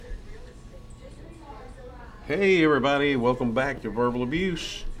Hey everybody, welcome back to Verbal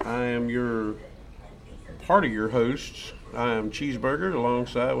Abuse. I am your part of your hosts. I am Cheeseburger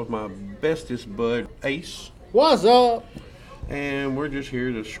alongside with my bestest bud Ace, What's up? and we're just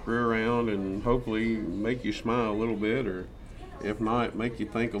here to screw around and hopefully make you smile a little bit, or if not, make you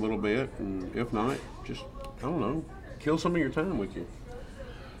think a little bit, and if not, just I don't know, kill some of your time with you.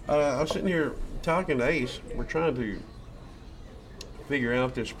 I was sitting here talking to Ace. We're trying to figure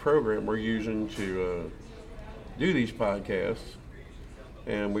out this program we're using to do these podcasts,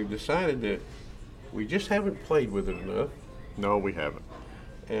 and we've decided that we just haven't played with it enough, No, we haven't.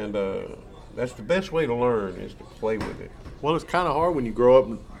 and that's the best way to learn is to play with it. Well, it's kind of hard when you grow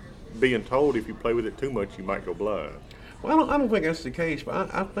up being told if you play with it too much, you might go blind. Well, I don't think that's the case,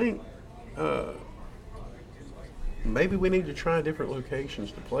 but I think maybe we need to try different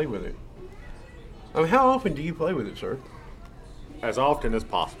locations to play with it. I mean, how often do you play with it, sir? As often as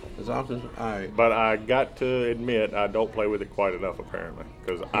possible. As often as I. But I got to admit, I don't play with it quite enough, apparently,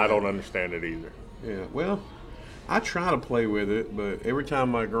 because I don't understand it either. Yeah, well, I try to play with it, but every time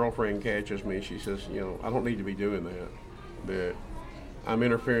my girlfriend catches me, she says, I don't need to be doing that I'm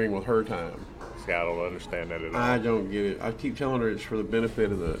interfering with her time. See, I don't understand that at all. I don't get it. I keep telling her it's for the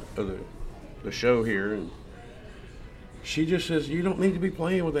benefit of the show here, and she just says you don't need to be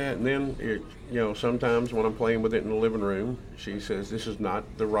playing with that. And then sometimes when I'm playing with it in the living room, she says this is not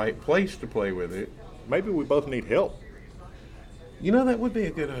the right place to play with it. Maybe we both need help. That would be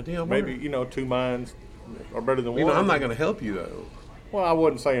a good idea. Maybe, two minds are better than one. I'm not going to help you though, Well, I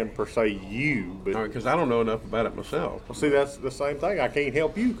wasn't saying per se you, but because I don't know enough about it myself. well, see, that's the same thing. I can't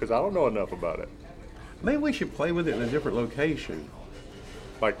help you because I don't know enough about it. Maybe we should play with it in a different location.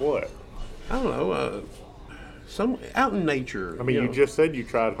 Like what? I don't know. Some out in nature. I mean, you just said you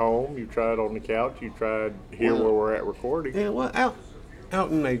tried home, you tried on the couch, you tried here Well, where we're at recording. Yeah, well, out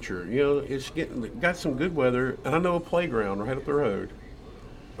in nature. It's got some good weather, and I know a playground right up the road.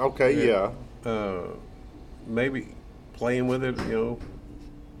 Okay, yeah. Maybe playing with it.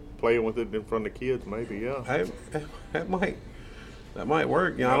 Playing with it in front of kids, maybe, yeah. That might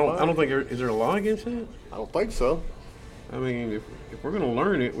work. I don't think is there a law against that? I don't think so. I mean, if we're going to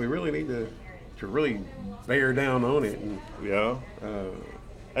learn it, we really need to really bear down on it. And, Yeah.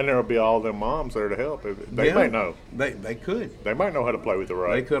 And there'll be all them moms there to help. They yeah, might know. They could. They might know how to play with it They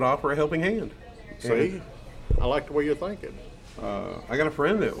right. could offer a helping hand. See? I like the way you're thinking. I got a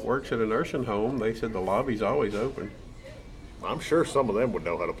friend that works at a nursing home. They said the lobby's always open. I'm sure some of them would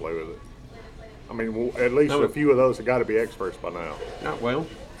know how to play with it. I mean, well, at least No, a few of those have got to be experts by now. Well,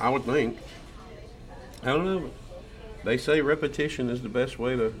 I would think. I don't know. They say repetition is the best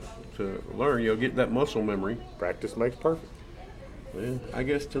way to learn. You'll get that muscle memory. Practice makes perfect. Well, I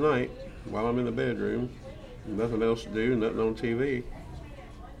guess tonight, while I'm in the bedroom, nothing else to do, nothing on TV,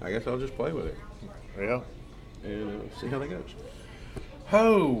 I guess I'll just play with it Yeah. and see how that goes.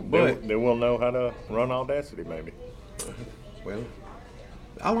 Oh, but Then we'll know how to run Audacity, maybe. well,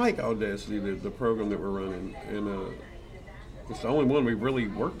 I like Audacity, the program that we're running, and it's the only one we've really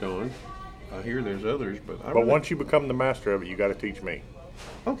worked on. I hear there's others, but Once you become the master of it, you got to teach me.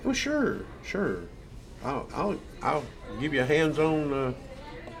 Oh, well, sure. I'll give you a hands-on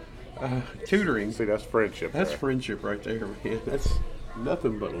tutoring. See, that's friendship. That's there. friendship right there, man. That's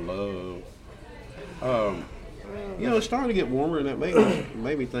nothing but love. It's starting to get warmer, and that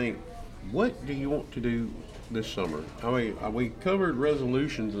made me think, what do you want to do this summer? I mean, we covered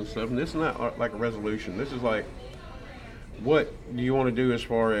resolutions and stuff, and this is not like a resolution. This is like, what do you want to do as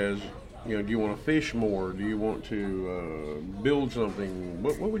far as, do you want to fish more? Do you want to build something?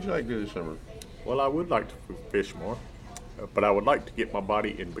 What would you like to do this summer? Well, I would like to fish more, but I would like to get my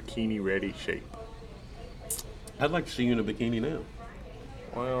body in bikini-ready shape. I'd like to see you in a bikini now.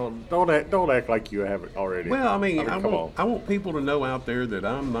 Well, don't act like you haven't already. Well, I mean, come on. I want people to know out there that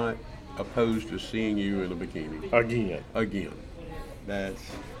I'm not opposed to seeing you in a bikini. Again. That's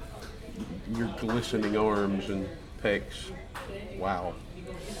your glistening arms and pecs. Wow.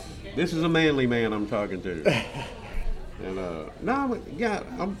 This is a manly man I'm talking to. And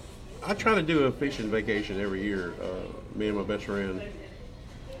I try to do a fishing vacation every year. Me and my best friend.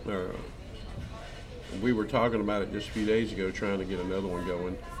 We were talking about it just a few days ago, trying to get another one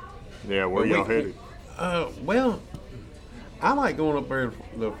going. Yeah, where y'all headed? Well, I like going up there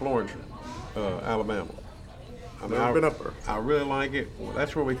to Florence, Alabama. Never been up there. I really like it. Well,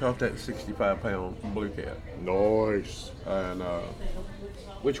 that's where we caught that 65-pound blue cat. Nice. And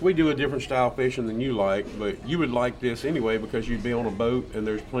which we do a different style fishing than you like, but you would like this anyway because you'd be on a boat and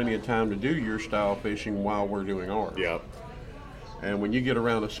there's plenty of time to do your style fishing while we're doing ours. Yeah. And when you get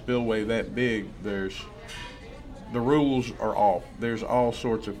around a spillway that big, there's the rules are off. There's all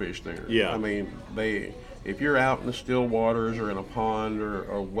sorts of fish there. Yeah. I mean, if you're out in the still waters or in a pond or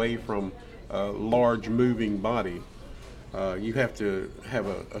away from a large moving body, you have to have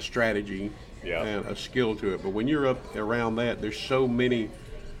a strategy and a skill to it. But when you're up around that, there's so many.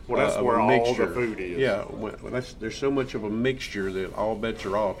 Well, that's where all the food is. Yeah, there's so much of a mixture that all bets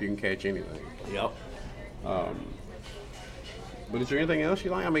are off. You can catch anything. Yep. But is there anything else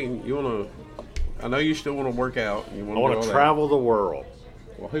you like? I mean, you want to. I know you still want to work out. And you I want to travel the world.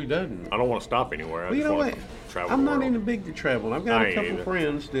 Well, who doesn't? I don't want to stop anywhere. Well, you know what? Travel I'm the not world. even big to travel. I've got a couple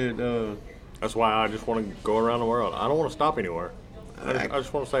friends that. That's why I just want to go around the world. I don't want to stop anywhere. I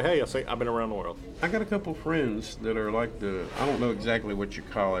just want to say, hey, I've been around the world. I got a couple friends that are like I don't know exactly what you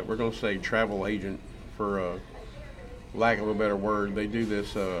call it. We're going to say travel agent for lack of a better word. They do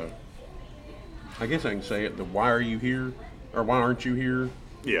this, I guess I can say it, the why are you here? Or why aren't you here?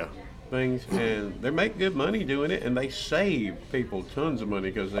 Yeah. Things. And they make good money doing it, and they save people tons of money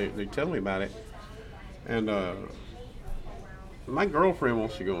because they tell me about it. And my girlfriend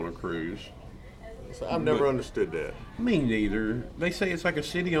wants to go on a cruise. So I've never understood that. Me neither. They say it's like a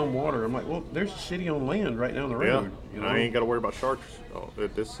city on water. I'm like, well, there's a city on land right down the road. Yeah, You know? I ain't got to worry about sharks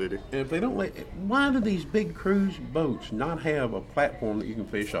at this city. And if they don't why do these big cruise boats not have a platform that you can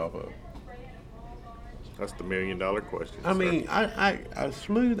fish off of? That's the $1 million question. I mean, I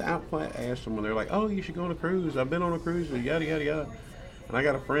smooth out asked them when they're like, oh, you should go on a cruise. I've been on a cruise, yada, yada, yada. And I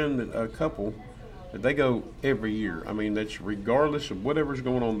got a friend, a couple, that they go every year. I mean, that's regardless of whatever's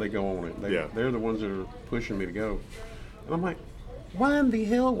going on, they go on it. They're the ones that are pushing me to go. And I'm like, why in the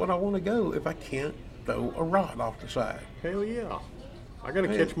hell would I want to go if I can't throw a rod off the side? Hell yeah. I got to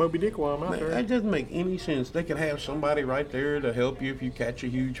catch Moby Dick while I'm out there. That doesn't make any sense. They could have somebody right there to help you if you catch a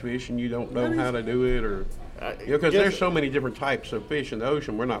huge fish and you don't know how to do it, or because there's so many different types of fish in the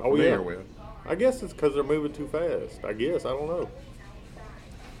ocean we're not familiar with. I guess it's because they're moving too fast. I guess I don't know.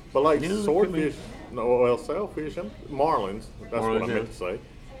 But like swordfish, sailfish, marlins. That's what I meant to say.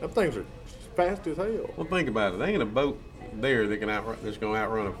 Them things are fast as hell. Well, think about it. There ain't a boat there that that's going to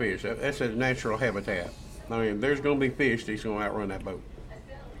outrun a fish. That's a natural habitat. I mean, there's going to be fish that's going to outrun that boat.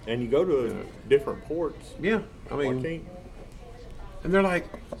 And you go to different ports. Yeah, I mean, and they're like,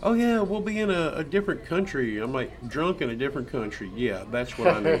 oh yeah, we'll be in a different country. I'm like, drunk in a different country. Yeah, that's what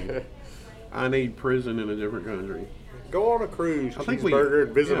I need. I need prison in a different country. Go on a cruise, cheeseburger,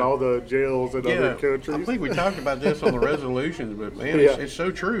 and visit all the jails in other countries. I think we talked about this on the resolutions, but man, it's so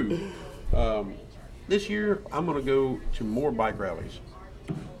true. This year, I'm going to go to more bike rallies.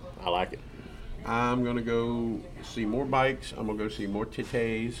 I like it. I'm going to go see more bikes. I'm going to go see more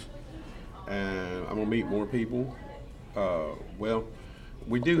titties. And I'm going to meet more people. Well,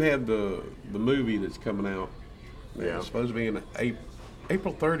 we do have the movie that's coming out. It's supposed to be in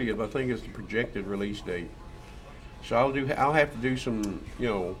April 30th, I think, is the projected release date. So I'll have to do some,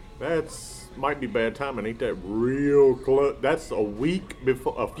 That's might be bad timing. Ain't that real close? That's a week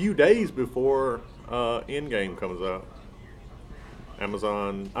before, a few days before Endgame comes out.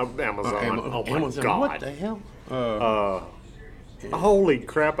 Amazon. Oh my Amazon. God! What the hell? Holy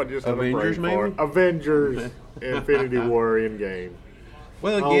crap! I just had Avengers, a brain fart. maybe? Avengers, Infinity War, Endgame.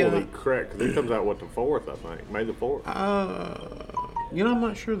 Well, Holy crap! Because it comes out the 4th, I think, May the 4th. I'm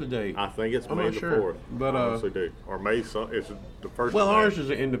not sure the date. I think it's May the 4th. But I honestly do. Or May. It's the first. Well, ours is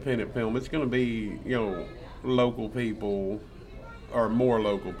an independent film. It's going to be local people, or more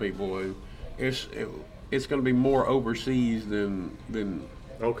local people. It's going to be more overseas than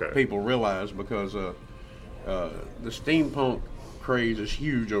people realize, because the steampunk craze is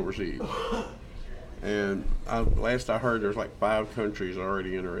huge overseas. And last I heard, there's like 5 countries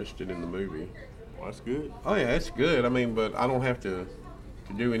already interested in the movie. Well, that's good. Oh yeah, it's good. I mean, but I don't have to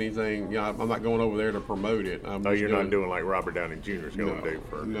do anything. I'm not going over there to promote it. You're not doing like Robert Downey Jr. is going to do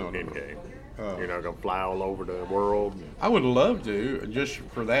for Endgame. You're not going to fly all over the world. I would love to, just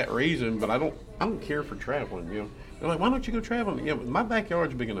for that reason, but I don't care for traveling. They're like, why don't you go traveling? My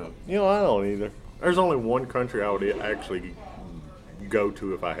backyard's big enough. I don't either. There's only one country I would actually go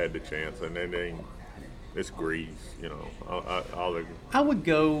to if I had the chance, and then it's Greece. I would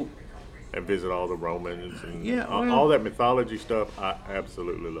go and visit all the Romans and all that mythology stuff. I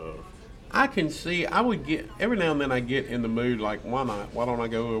absolutely love. I can see. I would get every now and then. I get in the mood like, why not? Why don't I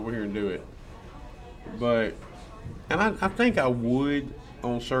go over here and do it? But I think I would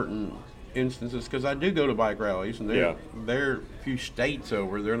on certain instances, because I do go to bike rallies, and they're a few states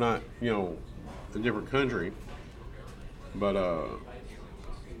over. They're not a different country. But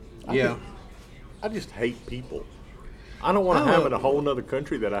I just hate people. I don't want to have in a whole other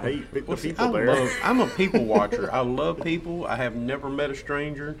country that I hate the people there. I'm a people watcher. I love people. I have never met a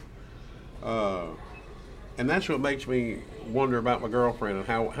stranger. And and that's what makes me wonder about my girlfriend and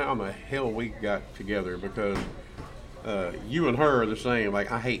how in the hell we got together, because you and her are the same.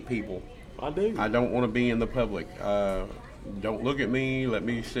 Like, I hate people. I do. I don't want to be in the public. Don't look at me. Let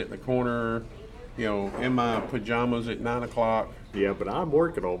me sit in the corner, in my pajamas at 9 o'clock. Yeah, but I'm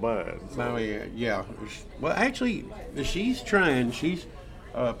working on mine. So. No, yeah. Well, actually, she's trying. She's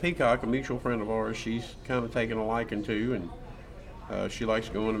Peacock, a mutual friend of ours. She's kind of taken a liking to, and she likes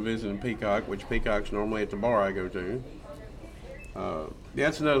going and visiting Peacock, which Peacock's normally at the bar I go to.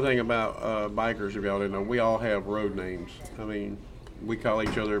 That's another thing about bikers, if y'all didn't know. We all have road names. I mean, we call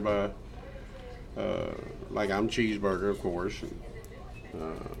each other by, like, I'm Cheeseburger, of course.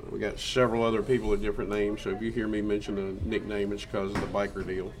 We got several other people with different names, so if you hear me mention a nickname, it's because of the biker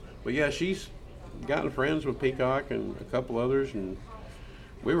deal. But yeah, she's gotten friends with Peacock and a couple others, and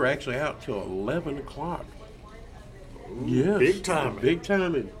we were actually out till 11 o'clock. Yes, big timing. Big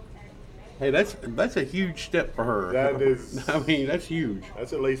timing. Hey, that's a huge step for her. That is. I mean, that's huge.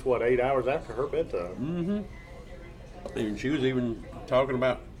 That's at least, 8 hours after her bedtime. Mm-hmm. And she was even talking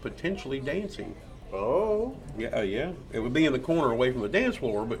about potentially dancing. Oh. Yeah, yeah. It would be in the corner away from the dance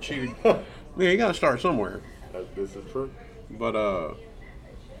floor, but she, you got to start somewhere. This is true. But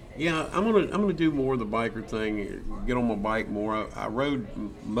yeah, I'm gonna do more of the biker thing. Get on my bike more. I rode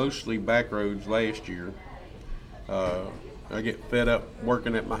mostly back roads last year. I get fed up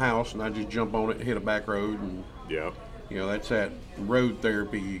working at my house, and I just jump on it and hit a back road, and yeah, that's that road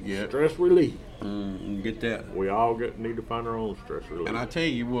therapy you get. Stress relief. You get that. We all need to find our own stress relief. And I tell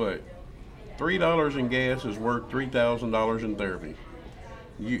you what. $3 in gas is worth $3,000 in therapy.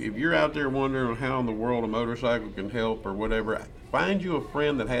 If you're out there wondering how in the world a motorcycle can help or whatever, find you a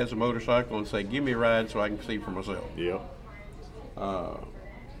friend that has a motorcycle and say, "Give me a ride so I can see for myself." Yeah.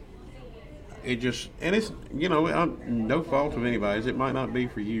 It just, and it's, I'm no fault of anybody's. It might not be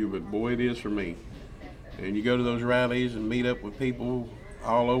for you, but boy, it is for me. And you go to those rallies and meet up with people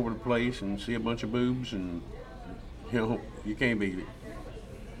all over the place and see a bunch of boobs, and you can't beat it.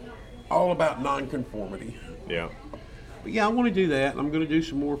 All about nonconformity. Yeah. But yeah, I want to do that. I'm going to do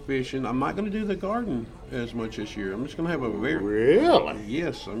some more fishing. I'm not going to do the garden as much this year. I'm just going to have a very... Really?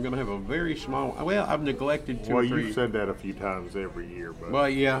 Yes, I'm going to have a very small... Well, I've neglected two or three... Well, you've said that a few times every year, but... Well,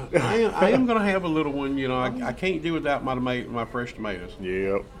 yeah. I am going to have a little one. I can't do without my fresh tomatoes.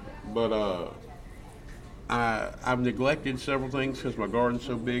 Yep. But I've neglected several things because my garden's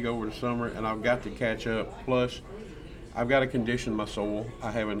so big over the summer, and I've got to catch up. Plus, I've got to condition my soil.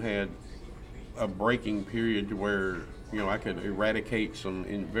 I haven't had a breaking period to where I could eradicate some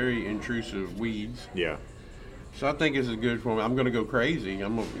very intrusive weeds. Yeah. So I think this is good for me. I'm going to go crazy.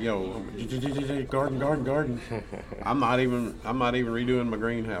 I'm garden. I'm not even redoing my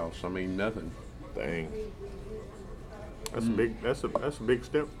greenhouse. I mean, nothing. Dang. That's a big. That's a big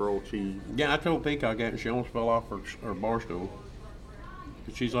step for old Cheese. Yeah, I told Peacock that, and she almost fell off her bar stool.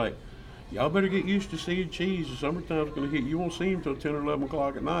 But she's like, "Y'all better get used to seeing Cheese. The summertime's going to hit. You won't see him till 10 or 11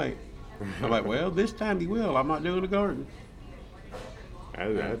 o'clock at night." I'm like, "Well, this time he will. I'm not doing the garden." I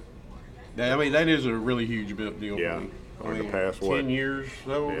mean, that is a really huge deal for me. I mean, the past 10 years,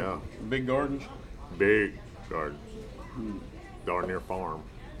 though. Yeah. Big gardens. Big gardens. Darn near farm.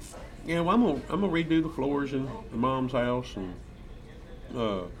 Yeah, well, I'm gonna redo the floors in Mom's house, and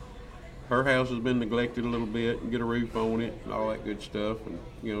her house has been neglected a little bit, and get a roof on it and all that good stuff,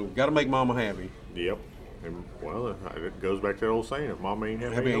 and got to make Mama happy. Yep. And, well, it goes back to that old saying: if Mama ain't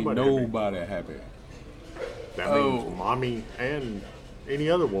happy, ain't nobody happy. That means Mommy and any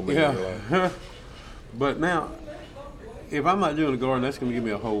other woman. Yeah. But now, if I'm not doing the garden, that's going to give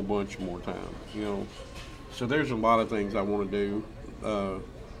me a whole bunch more time. So there's a lot of things I want to do.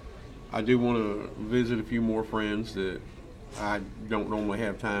 I do want to visit a few more friends that I don't normally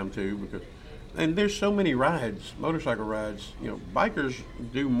have time to, and there's so many rides, motorcycle rides. Bikers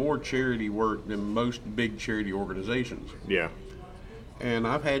do more charity work than most big charity organizations. Yeah. And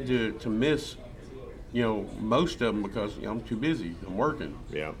I've had to miss, most of them because I'm too busy. I'm working.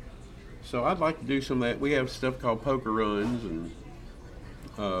 Yeah. So I'd like to do some of that. We have stuff called poker runs, and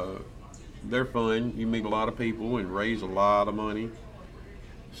they're fun. You meet a lot of people and raise a lot of money.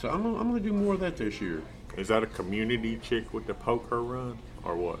 So I'm going to do more of that this year. Is that a community chick with the poker run,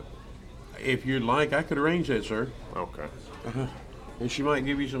 or what? If you'd like, I could arrange that, sir. Okay. And she might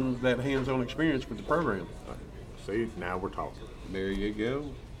give you some of that hands-on experience with the program. See, now we're talking. There you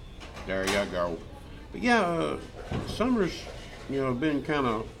go. There you go. But yeah, summer's, been kind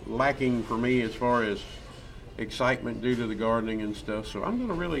of lacking for me as far as excitement due to the gardening and stuff. So I'm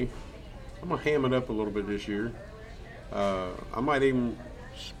going to ham it up a little bit this year. I might even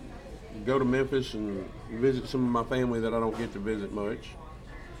go to Memphis and visit some of my family that I don't get to visit much.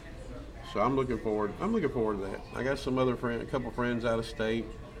 So I'm looking forward. I'm looking forward to that. I got some other a couple friends out of state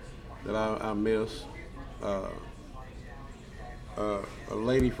that I miss. A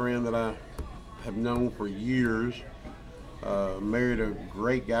lady friend that I have known for years. Married a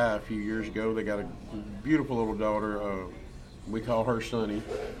great guy a few years ago. They got a beautiful little daughter. We call her Sunny.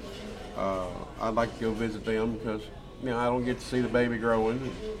 I'd like to go visit them because I don't get to see the baby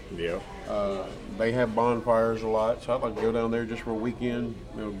growing. Yeah. They have bonfires a lot, so I'd like to go down there just for a weekend.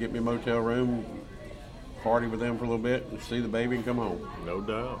 Get me a motel room, party with them for a little bit, and see the baby and come home. No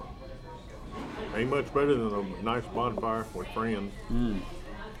doubt. Ain't much better than a nice bonfire with friends.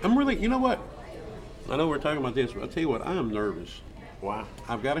 I'm really, you know what? I know we're talking about this, but I'll tell you what, I am nervous. Why?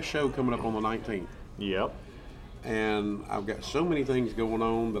 I've got a show coming up on the 19th. Yep. And I've got so many things going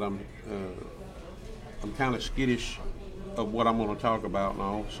on that I'm kind of skittish of what I'm going to talk about and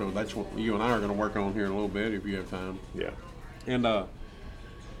all. So that's what you and I are going to work on here in a little bit if you have time. Yeah. And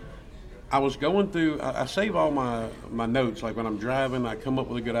I was going through, I save all my notes. Like when I'm driving, I come up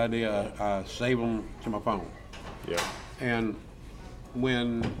with a good idea, I save them to my phone. Yeah. And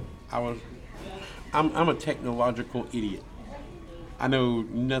when I'm a technological idiot. I know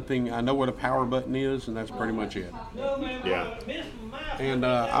nothing. I know what a power button is, and that's pretty much it. Yeah. And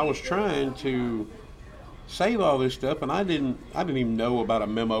I was trying to save all this stuff, and I didn't even know about a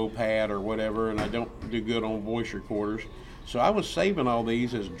memo pad or whatever, and I don't do good on voice recorders. So I was saving all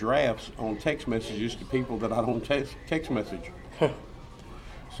these as drafts on text messages to people that I don't text message.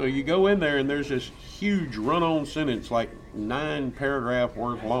 So you go in there, and there's this huge run-on sentence, like 9 paragraph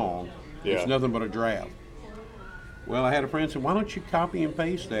worth long. Yeah. It's nothing but a draft. Well, I had a friend say, why don't you copy and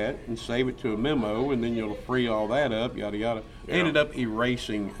paste that and save it to a memo, and then you'll free all that up, yada, yada. Yeah. Ended up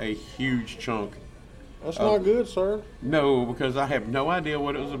erasing a huge chunk. That's not good, sir. No, because I have no idea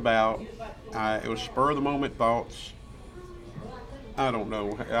what it was about. It was spur-of-the-moment thoughts. I don't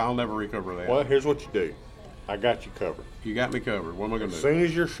know. I'll never recover that. Well, here's what you do. I got you covered. You got me covered. What am I going to As do? soon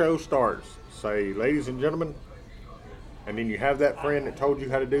as your show starts, say, ladies and gentlemen, and then you have that friend that told you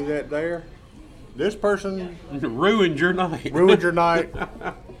how to do that there. This person Ruined your night. ruined your night.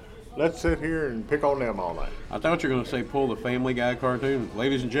 Let's sit here and pick on them all night. I thought you were going to say pull the Family Guy cartoon.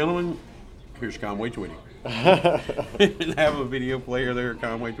 Ladies and gentlemen, here's Conway Twitty. And have a video player there,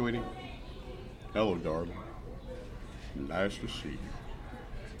 Conway Twitty. Hello, darling. Nice to see you.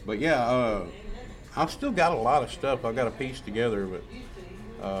 But yeah, I've still got a lot of stuff I've got to piece together, but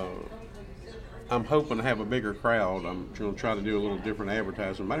I'm hoping to have a bigger crowd. I'm going to try to do a little different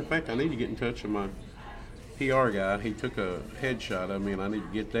advertising. Matter of fact, I need to get in touch with my PR guy. He took a headshot of me, and I need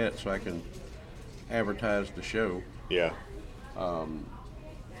to get that so I can advertise the show. Yeah.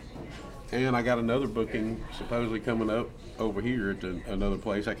 And I got another booking supposedly coming up over here at another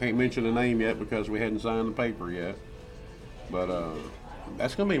place. I can't mention the name yet because we hadn't signed the paper yet. But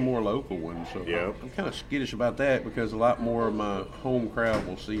that's going to be a more local one. So Yeah. I'm kind of skittish about that because a lot more of my home crowd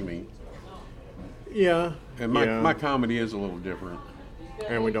will see me. Yeah. And my comedy is a little different.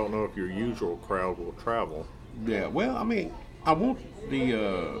 And we don't know if your usual crowd will travel. Yeah, well, I mean, I want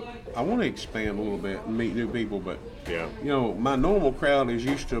to expand a little bit and meet new people, but Yeah. my normal crowd is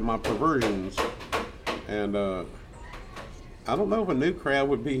used to my perversions, and I don't know if a new crowd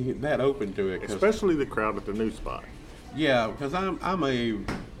would be that open to it. Especially the crowd at the new spot. Yeah, because I'm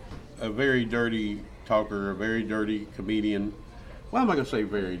a very dirty talker, a very dirty comedian. Well, I'm not gonna say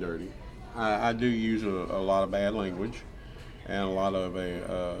very dirty. I do use a lot of bad language and a lot of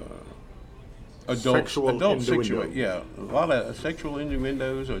Sexual innuendo. Yeah, a lot of sexual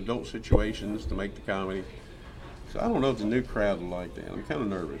innuendos, adult situations to make the comedy. So I don't know if the new crowd will like that. I'm kind of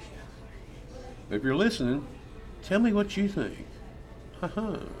nervous. If you're listening, tell me what you think.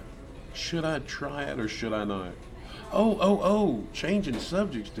 Haha. Should I try it or should I not? Oh, changing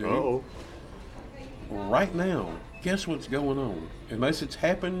subjects, dude. Uh-oh. Right now, guess what's going on? Unless it's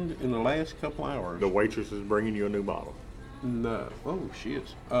happened in the last couple hours. The waitress is bringing you a new bottle. No. Oh, she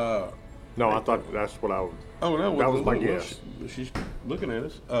is. No, I thought that's what I was. Oh, no. That was my well, guess. She's looking at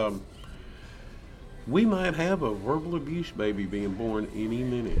us. We might have a verbal abuse baby being born any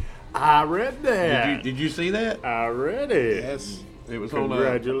minute. I read that. Did you see that? I read it. Yes. It was on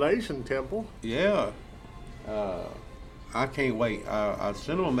Congratulations, Temple. Yeah. I can't wait. I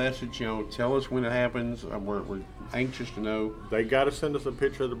sent them a message, tell us when it happens. We're anxious to know. They got to send us a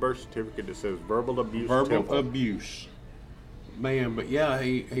picture of the birth certificate that says verbal abuse. Temple. Abuse. Man, but yeah,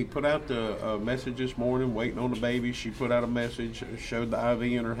 he put out the message this morning, waiting on the baby. She put out a message, showed the IV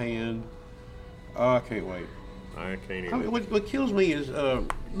in her hand. Oh, I can't wait. I can't even. I mean, what kills me is,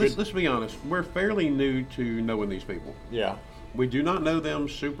 let's be honest, we're fairly new to knowing these people. Yeah. We do not know them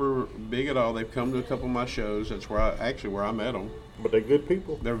super big at all. They've come to a couple of my shows. That's where I met them. But they're good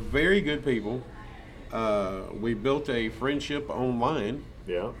people. They're very good people. We built a friendship online.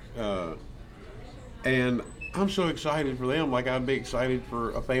 Yeah. And I'm so excited for them, like I'd be excited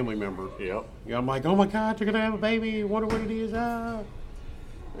for a family member. Yep. You know, I'm like, oh my God, they're gonna have a baby. Wonder what it is.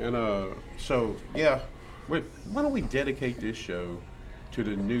 And so yeah, why don't we dedicate this show to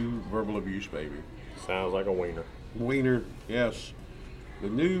the new verbal abuse baby? Sounds like a wiener. Wiener, yes, the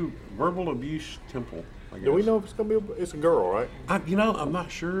new verbal abuse temple. I guess. Do we know if it's gonna be? It's a girl, right? I'm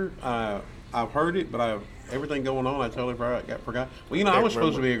not sure. I've heard it, but everything going on, I totally forgot. Well, I was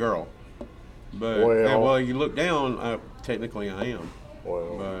supposed to be a girl. But well, you look down. Technically, I am.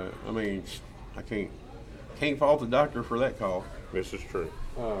 Well, but I mean, I can't fault the doctor for that call. this is true.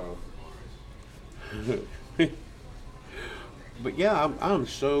 But yeah, I'm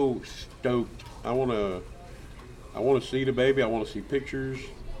so stoked. I wanna see the baby. I want to see pictures.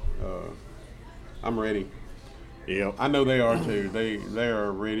 I'm ready. Yep. I know they are too. They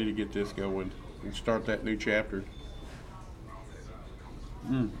are ready to get this going and start that new chapter.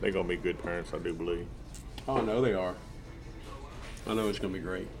 They're gonna be good parents, I do believe. Oh, I know they are. I know it's going to be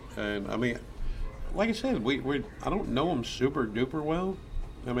great. And, I mean, like I said, I don't know them super duper well.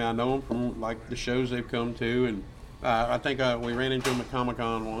 I mean, I know them from, like, the shows they've come to. And I think we ran into them at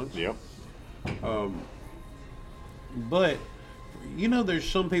Comic-Con once. Yep. But, there's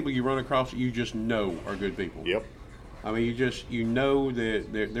some people you run across that you just know are good people. Yep. I mean, you know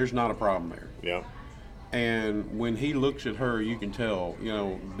that there's not a problem there. Yep. And when he looks at her, you can tell,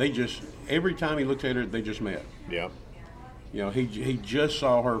 every time he looks at her, they just met. Yep. He just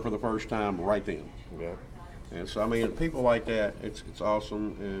saw her for the first time right then. Yeah. And so, I mean, people like that, it's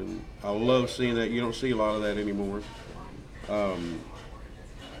awesome. And I love seeing that. You don't see a lot of that anymore.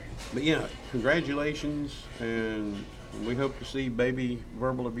 But yeah, congratulations. And we hope to see baby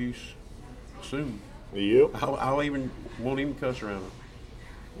verbal abuse soon. Yep. I won't even cuss around her.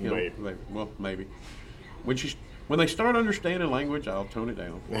 Maybe. Maybe. When they start understanding language, I'll tone it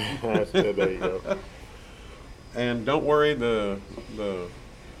down. There you go. And don't worry,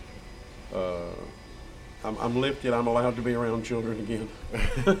 I'm lifted. I'm allowed to be around children again.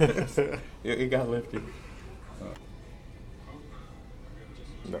 It got lifted.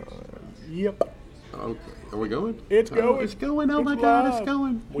 Yep. Okay, are we going? It's going. It's going. Oh my God, it's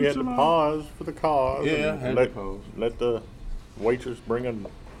going. We had to pause for the cause. Yeah, and had to pause. Let the waitress bring a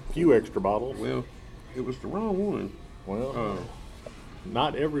few extra bottles. Well, it was the wrong one. Well,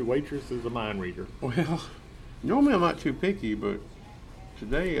 not every waitress is a mind reader. Well, normally I'm not too picky, but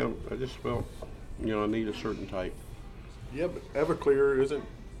today I just felt, I need a certain type. Yeah, but Everclear isn't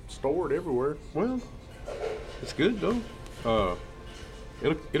stored everywhere. Well, it's good though.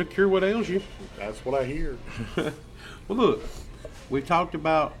 It'll cure what ails you. That's what I hear. Well, look, we talked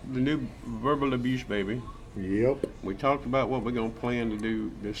about the new verbal abuse baby. Yep. We talked about what we're going to plan to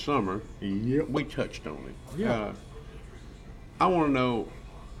do this summer. Yep. We touched on it. Yeah. I want to know,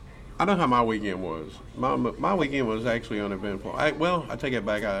 I know how my weekend was. My weekend was actually uneventful. I take it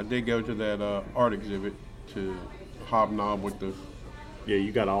back. I did go to that art exhibit to hobnob with the... Yeah,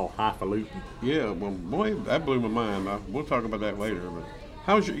 you got all highfalutin. Yeah, well, boy, that blew my mind. We'll talk about that later. But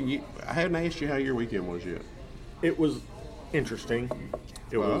I hadn't asked you how your weekend was yet. It was interesting.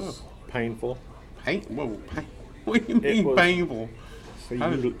 It was painful. What do you mean painful? See,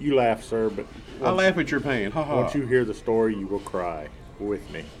 you laugh, sir, but I laugh at your pain. Ha ha. Once you hear the story, you will cry with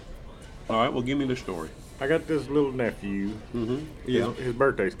me. All right, well, give me the story. I got this little nephew. Mm-hmm. Yeah. His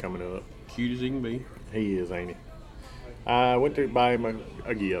birthday's coming up. Cute as he can be. He is, ain't he? I went to buy him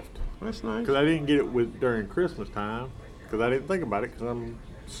a gift. That's nice. Because I didn't get it during Christmas time. Because I didn't think about it because I'm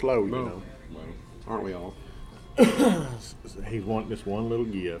slow, you know. Well, aren't we all? He's wanting this one little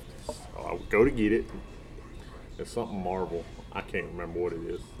gift. So I would go to get it. It's something Marvel. I can't remember what it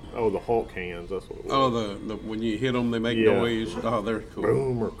is. Oh, the Hulk hands. That's what it was. Oh, the when you hit them, they make noise. Oh, they're cool.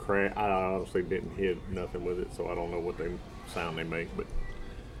 Boom or crack. I honestly didn't hit nothing with it, so I don't know what sound they make. But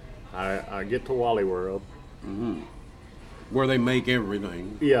I get to Wally World. Mm-hmm. Where they make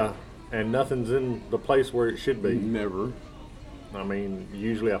everything. Yeah, and nothing's in the place where it should be. Never. I mean,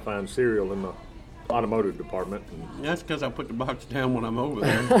 usually I find cereal in the automotive department. That's because I put the box down when I'm over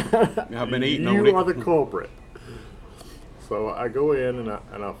there. I've been eating on it. You are the culprit. So I go in and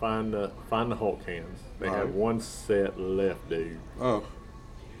I find the Hulk hands. They have one set left, dude. Oh.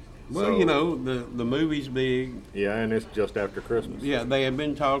 Well, so, the movie's big. Yeah, and it's just after Christmas. Yeah, they had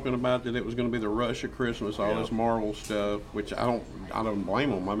been talking about that it was going to be the rush of Christmas, all this Marvel stuff, which I don't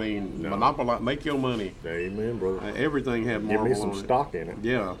blame them. I mean, Monopoly, make your money. Amen, brother. Everything had Marvel. Give me some stock in it.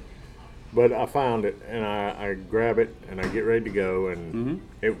 Yeah. But I found it, and I grab it, and I get ready to go, and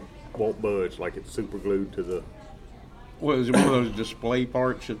it won't budge, like it's super glued to the... Was it one of those display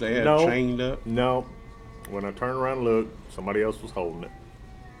parts that they had No. chained up? No. When I turned around and looked, somebody else was holding it.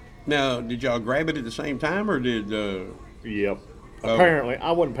 Now, did y'all grab it at the same time, or did... Yep. Oh. Apparently,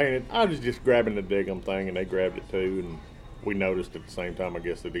 I wasn't paying it. I was just grabbing the Diggum thing, and they grabbed it too, and we noticed at the same time, I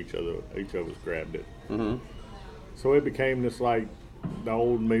guess, that each of us grabbed it. So it became this, like, the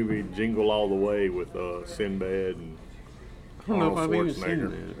old movie Jingle All the Way with Sinbad and I don't know if Arnold I've even seen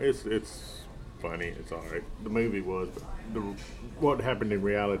Schwarzenegger. that. It's funny. It's all right. The movie was, but what happened in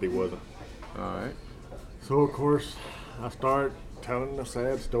reality wasn't. All right. So, of course, I start telling a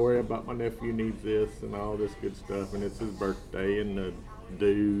sad story about my nephew needs this and all this good stuff, and it's his birthday, and the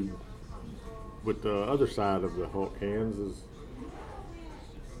dude with the other side of the Hulk hands is,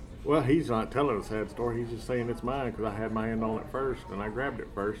 well, he's not telling a sad story. He's just saying it's mine because I had my hand on it first, and I grabbed it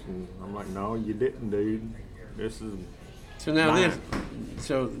first, and I'm like, no, you didn't, dude. This is So now mine.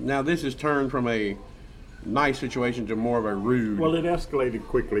 this has turned from a nice situation to more of a rude. Well, it escalated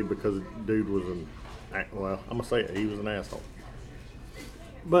quickly because the dude was well, I'm going to say it, he was an asshole.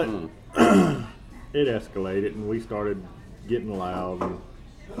 But it escalated, and we started getting loud. And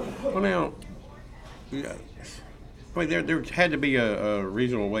Well, now, yeah, wait, there had to be a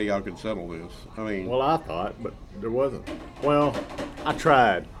reasonable way y'all could settle this. I mean, well, I thought, but there wasn't. Well, I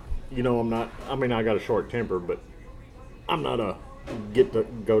tried. You know, I got a short temper, but I'm not a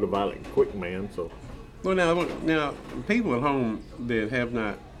go to violent quick man, so. well, now, look, now, people at home that have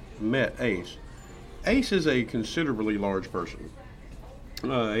not met Ace is a considerably large person.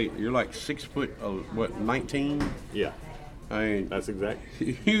 You're like 6 foot, 19? Yeah, I mean, that's exact.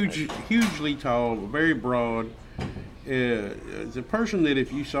 hugely tall, very broad. It's a person that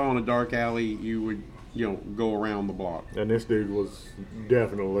if you saw in a dark alley, you would, go around the block. And this dude was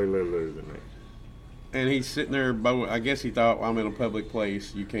definitely littler than me. And he's sitting there, I guess he thought, well, I'm in a public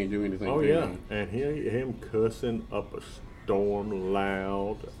place, you can't do anything. Oh to yeah, me. and him cussing up a storm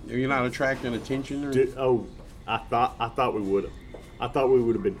loud. You're not attracting attention? Or? I thought we would have. I thought we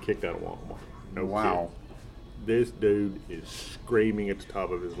would have been kicked out of Walmart. No Wow. kidding. This dude is screaming at the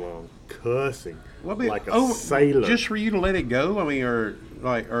top of his lungs, cussing like a sailor. Just for you to let it go? I mean, or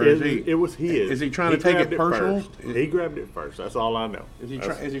is he? It was his. Is he trying to take it personal? First. He grabbed it first. That's all I know. Is he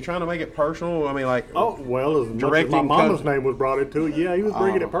trying to make it personal? I mean, like. Oh well, as much as directing my mama's cousin- name was brought into it, yeah, he was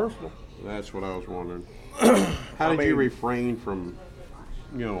bringing it personal. That's what I was wondering. How did you refrain from,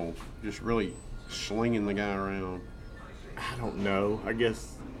 just really slinging the guy around? I don't know. I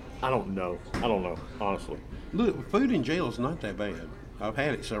guess I don't know. Honestly. Look, food in jail is not that bad. I've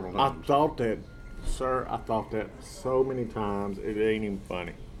had it several I times. thought that, sir. I thought that so many times. It ain't even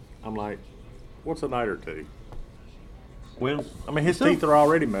funny. I'm like, what's a night or two? Well, I mean, his teeth are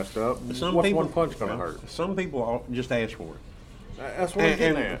already messed up. some What's people, one punch gonna hurt? Some people just ask for it. That's what I'm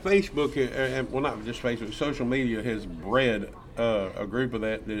getting And at. Facebook, well, not just Facebook, social media has bred a group of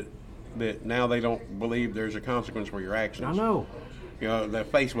that now they don't believe there's a consequence for your actions. I know. The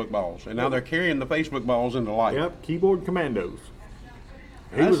Facebook balls, and now they're carrying the Facebook balls into life. Yep, keyboard commandos.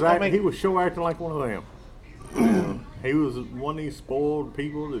 He That's- was I acting, mean- he was sure acting like one of them. He was one of these spoiled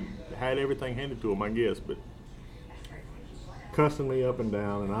people that had everything handed to him, I guess, but cussing me up and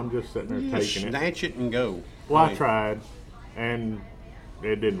down, and I'm just sitting there You just taking it. snatch it and go. Well, I mean, tried, and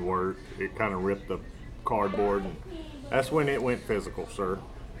it didn't work. It kind of ripped the cardboard, and that's when it went physical, sir.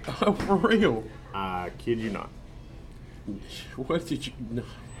 Oh, for real? I kid you not. What did you?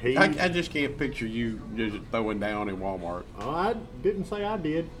 He- I just can't picture you just throwing down in Walmart. Oh, I didn't say I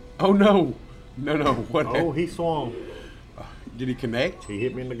did. Oh no, no! What? Oh, he swung. Did he connect? He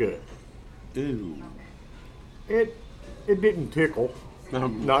hit me in the gut. Ew. It didn't tickle.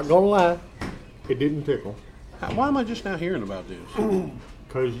 Um, Not gonna lie, it didn't tickle. Why am I just now hearing about this?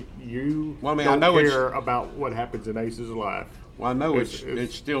 Because you Well, I mean, I don't know it's- care about what happens in Ace's life. Well, I know It's-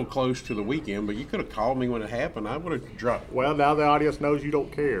 it's still close to the weekend, but you could have called me when it happened. I would have dropped. Well, now the audience knows you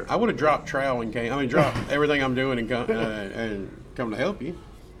don't care. I would have dropped trowel and came. I mean, dropped everything I'm doing and come to help you.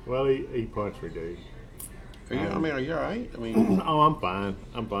 Well, he punched me, dude. Are you all right? I mean, Oh, I'm fine.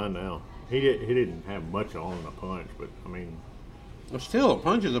 I'm fine now. He didn't have much on a punch, but I mean, well, still, a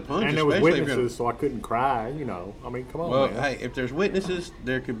punch is a punch. and there was especially if you're- witnesses, so I couldn't cry. I mean, come on, Well, man. hey, if there's witnesses,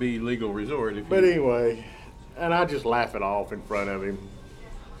 there could be legal resort. If But you, anyway, and I just laugh it off in front of him,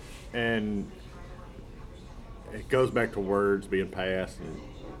 and it goes back to words being passed. And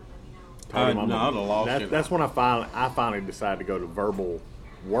told him I'm no, I'd have lost it. that's when I finally decided to go to verbal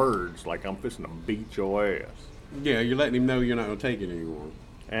words, like I'm fixing to beat your ass. yeah, you're letting him know you're not going to take it anymore.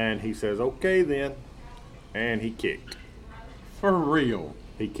 And he says, "Okay then," and he kicked. For real.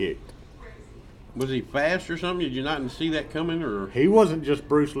 He kicked. Was he fast or something? Did you not see that coming? Or He wasn't just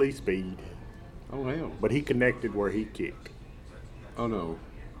Bruce Lee speed, oh hell, but he connected where he kicked. oh no,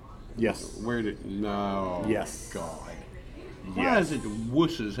 Yes. where did no? Yes. God, why Yes. does it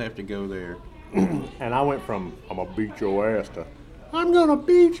wusses have to go there? And I went from I'm gonna beat your ass to I'm gonna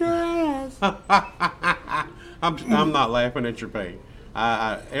beat your ass. I'm not laughing at your pain.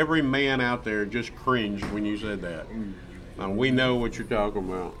 Every man out there just cringed when you said that. We know what you're talking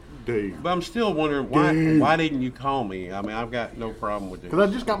about. Dude. But I'm still wondering why didn't you call me? I mean, I've got no problem with this. Because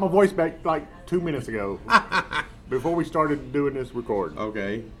I just got my voice back like 2 minutes ago. Before we started doing this recording.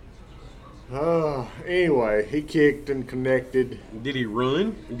 Okay. Anyway, he kicked and connected. Did he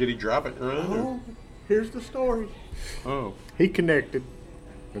run? Did he drop it and run? Oh, here's the story. Oh. He connected,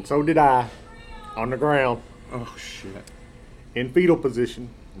 and so did I, on the ground, Oh shit. in fetal position.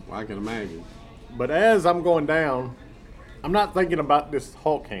 Well, I can imagine. But as I'm going down, I'm not thinking about this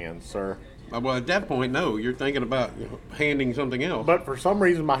Hulk hand, sir. Well, at that point, no. You're thinking about handing something else. But for some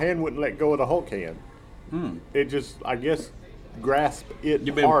reason, my hand wouldn't let go of the Hulk hand. It just, I guess, grasped it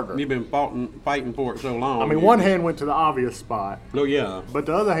harder. You've been fighting for it so long. I mean, one hand went to the obvious spot, Oh yeah. but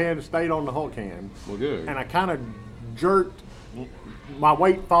the other hand stayed on the Hulk hand. Well, good. And I kind of jerked, my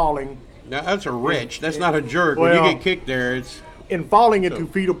weight falling. Now that's a wrench. That's not a jerk. Well, when you get kicked there, it's In falling into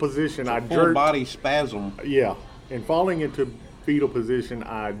fetal position, I full jerked. body spasm. Yeah. In falling into fetal position,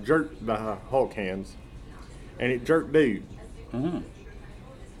 I jerked the Hulk hands, and it jerked dude.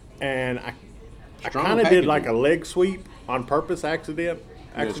 And I Strong kind of did packaging. like a leg sweep on purpose, accidentally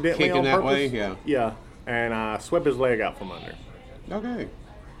kicking on that purpose. way, yeah. Yeah. And I swept his leg out from under. Okay.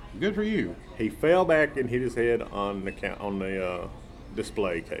 Good for you. He fell back and hit his head on the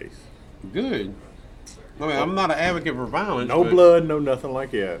display case. Good. I mean, I'm not an advocate for violence. No but blood, no nothing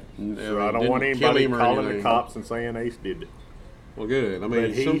like that. No, So I it don't want didn't kill anybody him or calling the anything. cops and saying Ace did it. Well, good. I But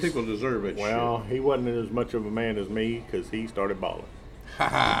mean, some he's- people deserve it. Well, he wasn't as much of a man as me because he started bawling. Ha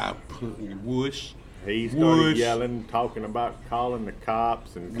ha. Wuss. He started Whoosh. yelling, talking about calling the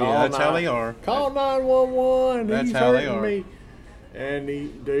cops and Yeah, call that's how they are. Call 911. That's He's how they hurting are. me. And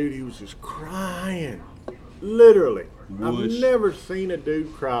he was just crying, literally. Whoosh. I've never seen a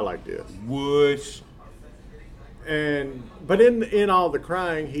dude cry like this. Wuss. But in all the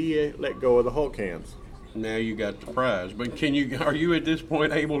crying, he let go of the Hulk hands. Now you got the prize. But are you at this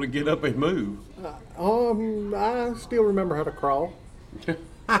point able to get up and move? I still remember how to crawl.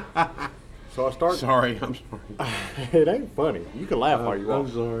 So I start. Sorry, I'm sorry. It ain't funny. You can laugh all you want.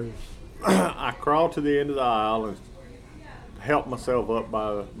 I'm sorry. I crawled to the end of the aisle and helped myself up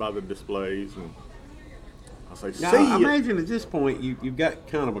by the displays, and I say, Now, "See ya." imagine at this point you've got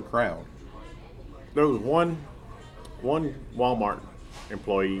kind of a crowd. There was one Walmart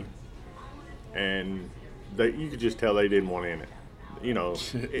employee, and you could just tell they didn't want in it. You know,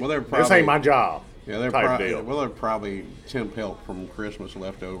 Well, they're this probably- ain't my job. Yeah, they're type probably deal. they're probably temp help from Christmas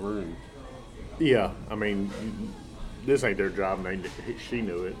left over, and Yeah, I mean, this ain't their job, and she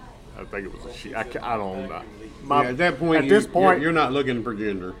knew it. I think it was a she. I don't know. yeah, at that point, at this point, you're not looking for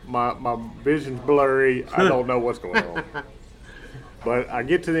gender. my vision's blurry. I don't know what's going on. But I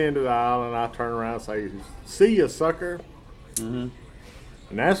get to the end of the aisle and I turn around and say, "See ya, sucker." And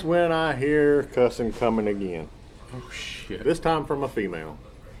that's when I hear cussing coming again. Oh shit! This time from a female.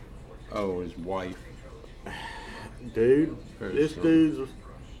 Oh, his wife. Dude, Very this strong. dude's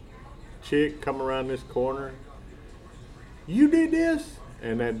chick come around this corner. "You did this?"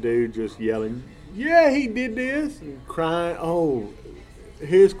 And that dude just yelling, "Yeah, he did this," and crying. Oh,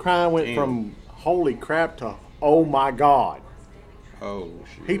 his crying went Damn. from "holy crap" to "oh my God." Oh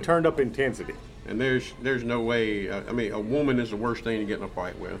shit! He turned up intensity. And there's no way. I mean, a woman is the worst thing to get in a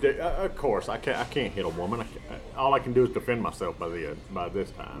fight with. Of course, I can't hit a woman. All I can do is defend myself by this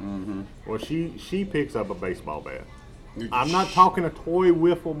time. Well, she picks up a baseball bat. I'm not talking a toy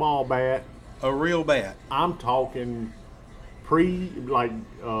wiffle ball bat. A real bat. I'm talking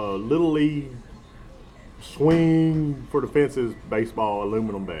little league swing for the fences baseball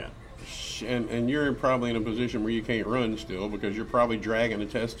aluminum bat. And you're probably in a position where you can't run still because you're probably dragging a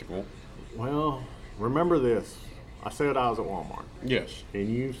testicle. Well, remember this. I said I was at Walmart, Yes. and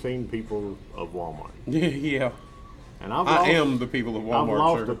you've seen people of Walmart. Yeah. And I've I am the people of I've Walmart,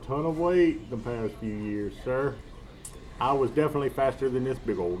 lost sir. a ton of weight the past few years, sir. I was definitely faster than this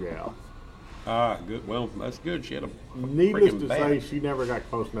big old gal. Ah, good. Well, that's good. She had a Needless freaking to bat. say, she never got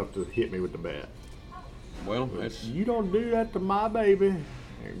close enough to hit me with the bat. Well, that's You don't do that to my baby.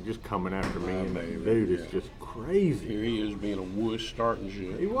 And just coming after me, and baby, dude, it's yeah. just crazy. here he is being a wuss starting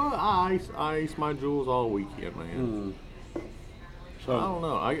shit. He was. I iced my jewels all weekend, man. So I don't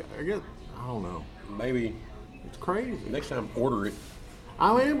know. I guess I don't know. maybe It's crazy. next time order it.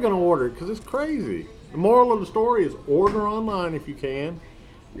 I am going to order it because it's crazy. The moral of the story is order online if you can,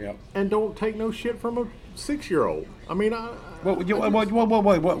 Yep. and don't take no shit from a 6-year-old. I mean,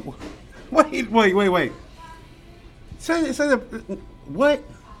 Wait. Say the what?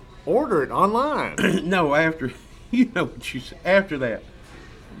 order it online. No, after you know what you said. After that.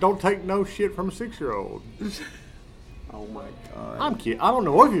 Don't take no shit from a 6-year-old. Oh my God. I'm kidding. I don't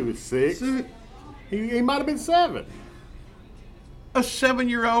know if he was 6. See, He might have been 7. a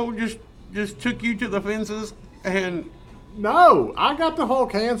 7-year-old just took you to the fences and No, I got the whole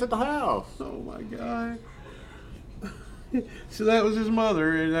cans at the house. oh my God. So that was his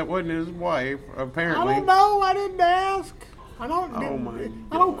mother, and that wasn't his wife, apparently. I don't know. I didn't ask. I don't. Oh, my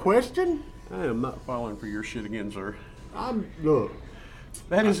I don't question. I am not falling for your shit again, sir. Look.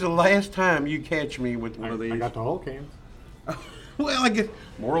 That is the last time you catch me with one of these. I got the whole cans. Well, I guess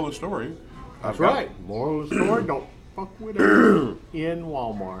moral of the story. That's right. Moral of the story: don't fuck with her in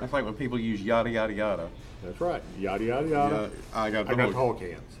Walmart. That's like when people use yada yada yada. That's right. Yada yada yada. I got the I got the whole. whole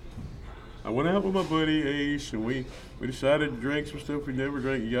cans. I went out with my buddy Ace, and we decided to drink some stuff we never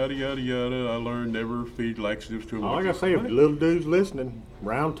drank. Yada yada yada. I learned never feed laxatives to a All I monkey. gotta say, if the little dude's listening,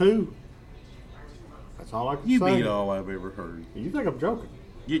 round 2. That's all I can You say. beat all I've ever heard. You think I'm joking?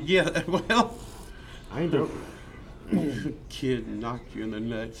 Yeah, well, I ain't joking. kid knocked you in the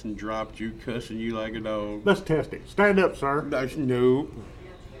nuts and dropped you, cussing you like a dog. Let's test it. Stand up, sir. No.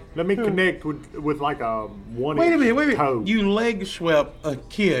 Let me connect with like a 1 Wait a inch minute. toe. You leg swept a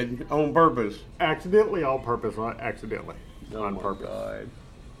kid on purpose. Accidentally, on purpose, not accidentally. On purpose. God.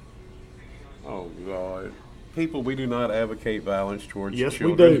 Oh God. People, we do not advocate violence towards Yes,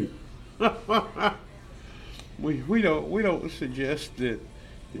 children. we do. We don't suggest that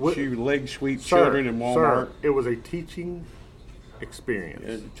What- you leg sweep Sir, children in Walmart. Sir, it was a teaching experience.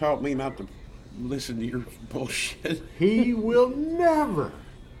 It taught me not to listen to your bullshit. He will never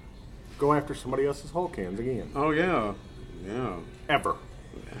go after somebody else's whole cans again. Oh yeah. Ever.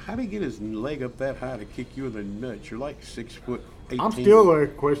 How did he get his leg up that high to kick you in the nuts? You're like 6'18". I'm still a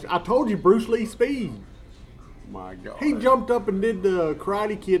question. I told you Bruce Lee speed. My God. He jumped up and did the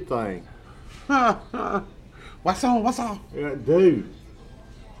Karate Kid thing. What's on? Dude.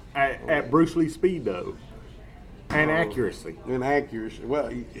 At Bruce Lee speed, though. And accuracy. And accuracy. Well,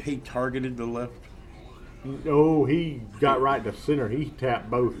 he targeted the left. Oh, he got right to center. He tapped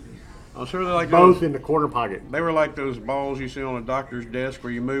both. I'm sure they're like Both those, in the corner pocket. they were like those balls you see on a doctor's desk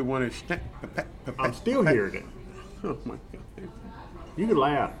where you move one and snap. I'm still hearing it. Oh my God. You can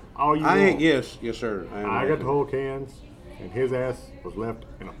laugh all you I want. ain't. Yes, sir. I am got the laughing. whole cans, and his ass was left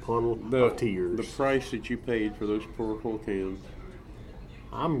in a puddle of tears. The price that you paid for those poor whole cans.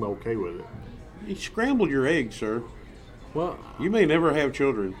 I'm okay with it. You scrambled your eggs, sir. Well, You may never have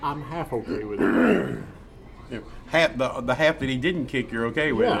children. I'm half okay with it. Yeah. Half the half that he didn't kick, you're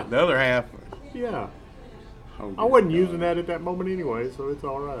okay with Yeah. it. The other half. Yeah. Oh, I wasn't using that at that moment anyway, so it's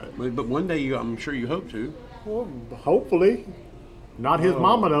all right. But one day, I'm sure you hope to. Well, hopefully. Not his Oh.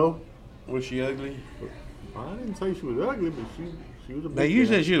 mama, though. Was she ugly? I didn't say she was ugly, but she was a big Now you cat.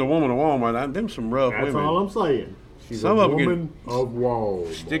 said she's a woman of Walmart. Them some rough That's women. all I'm saying. She's Some a of 'em get- woman of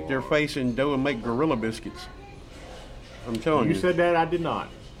Walmart. Stick their face in dough and make gorilla biscuits. I'm telling You you. said that, I did not.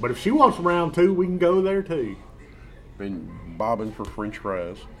 But if she wants round 2, we can go there too. Been bobbing for French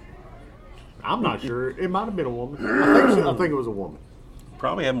fries. I'm not sure. It might have been a woman. I think it was a woman.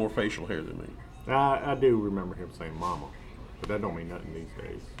 Probably had more facial hair than me. I do remember him saying mama, but that don't mean nothing these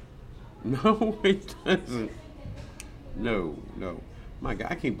days. No, it doesn't. No. My God,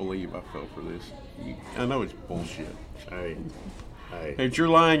 I can't believe I fell for this. I know it's bullshit. Hey, It's your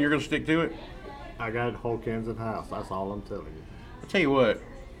line. You're going to stick to it? I got whole cans of house. That's all I'm telling you. I'll tell you what.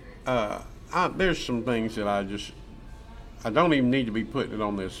 There's some things that I don't even need to be putting it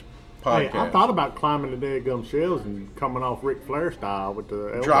on this podcast. Hey, I thought about climbing the dead shelves and coming off Ric Flair style with the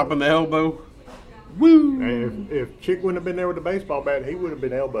elbow. Dropping the elbow. Woo! And if Chick wouldn't have been there with the baseball bat, he would have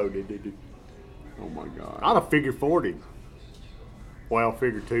been elbowed. Oh my God. I'd have figure 40. Well,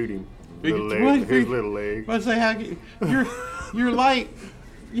 figure 2'd him. Figure Little two- leg, his little leg. Let's say you're like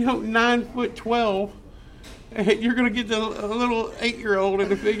 9'12", and you're gonna get a little 8-year-old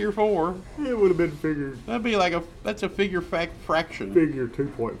in a figure 4. It would have been figure That'd be like that's a figure fraction. figure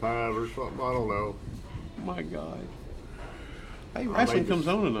 2.5 or something. I don't know. My God. Hey, wrestling comes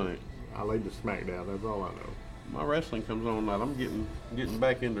on tonight. I laid the smackdown. That's all I know. My wrestling comes on tonight. I'm getting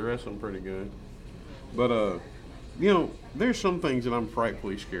back into wrestling pretty good. But there's some things that I'm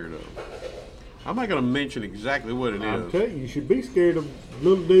frightfully scared of. I'm not going to mention exactly what it I'm is. telling you should be scared of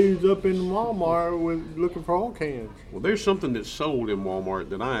little dudes up in Walmart with looking for Hulk hands. Well, there's something that's sold in Walmart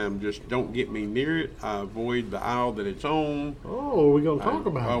that I am just don't get me near it. I avoid the aisle that it's on. Oh, we're gonna talk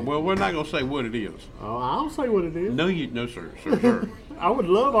about it. Well, we're not going to say what it is. Oh, I'll say what it is. No, sir. I would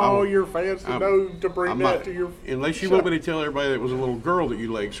love all your fans to know to bring that not, to your. Unless you want me to tell everybody that it was a little girl that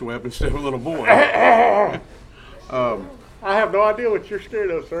you leg swept instead of a little boy. I have no idea what you're scared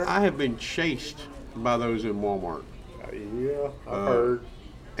of, sir. I have been chased by those in Walmart. Yeah, I've heard.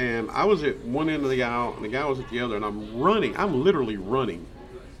 And I was at one end of the aisle, and the guy was at the other, and I'm running. I'm literally running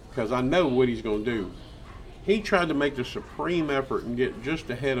because I know what he's going to do. He tried to make the supreme effort and get just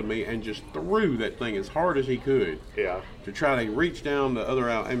ahead of me and just threw that thing as hard as he could. Yeah. To try to reach down the other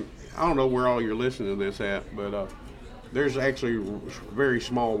aisle. And I don't know where all you're listening to this at, but there's actually very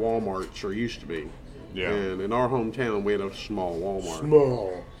small Walmarts, or used to be. Yeah. And in our hometown, we had a small Walmart.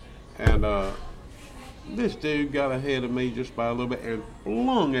 Small. And this dude got ahead of me just by a little bit and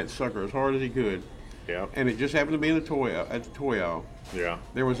flung that sucker as hard as he could. Yeah. And it just happened to be in the toy aisle. Yeah.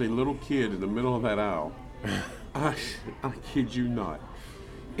 There was a little kid in the middle of that aisle. I kid you not.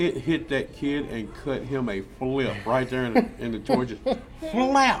 It hit that kid and cut him a flip right there in the toy. Just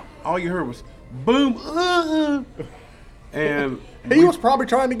flap. All you heard was boom. And he was probably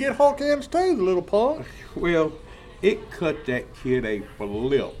trying to get Hulk hands too, the little punk. Well, it cut that kid a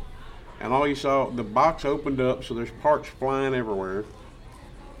flip. And all you saw, the box opened up, so there's parts flying everywhere.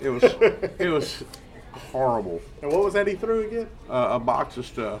 It was horrible. And what was that he threw again? A box of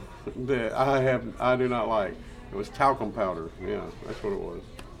stuff that I do not like. It was talcum powder. Yeah, that's what it was.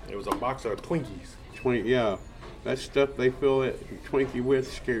 It was a box of Twinkies. Yeah, that stuff they fill that Twinkie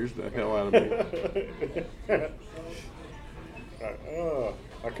with scares the hell out of me.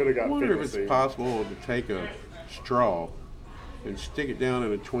 I could have got. I wonder if it's possible to take a straw and stick it down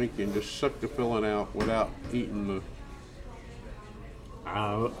in a Twinkie and just suck the filling out without eating the.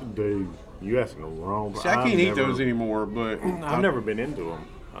 Dude, you asking the wrong. See, I can't eat those anymore, but I've never been into them.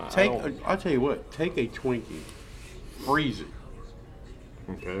 I'll tell you what. Take a Twinkie, freeze it.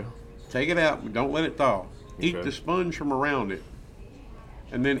 Okay. Take it out, but don't let it thaw. Eat Okay. the sponge from around it,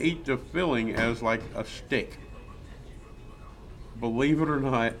 and then eat the filling as like a stick. Believe it or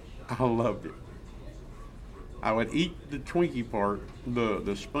not, I loved it. I would eat the Twinkie part,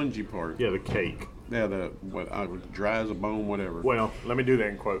 the spongy part. Yeah, the cake. Yeah, I would dry as a bone, whatever. Well, let me do that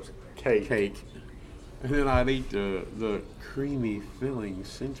in quotes. Cake. And then I'd eat the creamy filling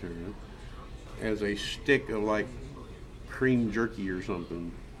center as a stick of like cream jerky or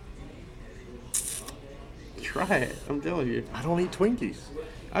something. Try it, I'm telling you. I don't eat Twinkies.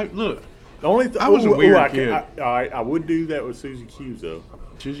 Look, The only I was a weird kid. I would do that with Susie Q's though.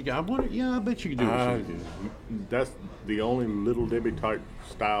 Susie, I bet you could do it. Susie. That's the only Little Debbie type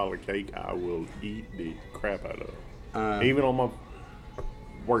style of cake I will eat the crap out of. Even on my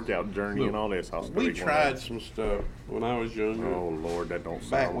workout journey and all this, I'll still We eat one of tried those. some stuff when I was younger. Oh Lord, that don't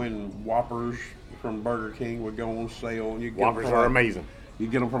Back sound. when Whoppers from Burger King would go on sale, and you get Whoppers them for are like, amazing. You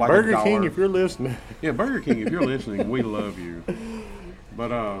get them for like Burger $1. King, if you're listening. Yeah, Burger King, if you're listening, we love you.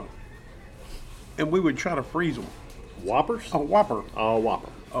 But and we would try to freeze them. Whoppers? A Whopper. Oh, Whopper.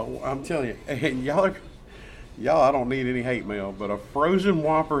 Oh, I'm telling you, and y'all, I don't need any hate mail, but a frozen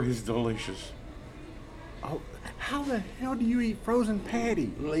Whopper is delicious. Oh, how the hell do you eat frozen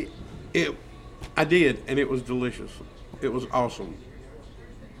patty? I did, and it was delicious. It was awesome.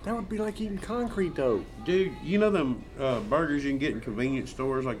 That would be like eating concrete though. Dude, you know them burgers you can get in convenience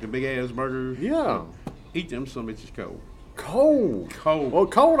stores, like the big ass burgers? Yeah. Eat them some bitches cold. Cold. Cold. Well,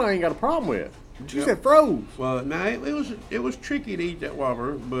 cold I ain't got a problem with. But you Yep. said froze. Well, now it was tricky to eat that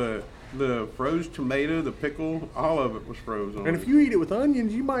Whopper, but the frozen tomato, the pickle, all of it was frozen. And if you eat it with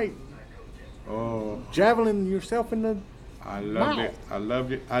onions, you might oh, javelin yourself in the. I loved Wow. it. I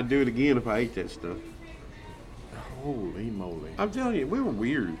loved it. I'd do it again if I ate that stuff. Holy moly. I'm telling you, we were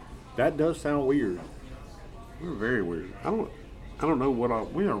weird. That does sound weird. We were very weird. I don't know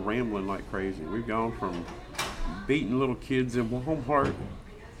what we are rambling like crazy. We've gone from beating little kids in Walmart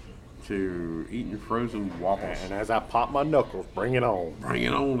to eating frozen Whoppers. And as I pop my knuckles, bring it on. Bring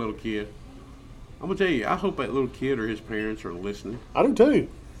it on, little kid. I'm gonna tell you, I hope that little kid or his parents are listening, I do too.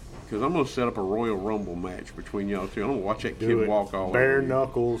 because I'm gonna set up a Royal Rumble match between y'all two. I'm gonna watch that Do kid it. walk all Bare over you.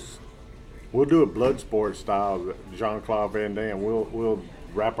 knuckles. We'll do it blood sport style, Jean-Claude Van Damme. We'll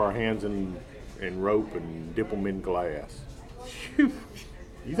wrap our hands in rope and dip them in glass. You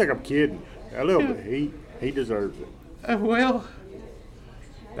think I'm kidding? A little bit. He deserves it. Well,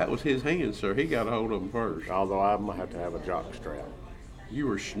 that was his hand, sir. He got a hold of him first. Although I'm gonna have to have a jock strap. You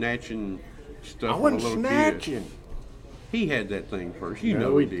were snatching stuff I from a wasn't little snatching. kid. He had that thing first. You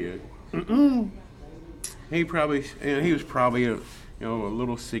No, know he he- did. He probably, and he was probably a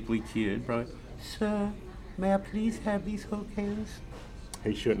little sickly kid. Probably, sir, may I please have these Hulk hands?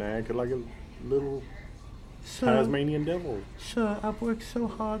 He shouldn't have acted like a little Sir, Tasmanian devil. sir, I've worked so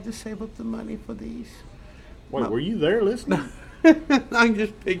hard to save up the money for these. Wait, were you there listening? I can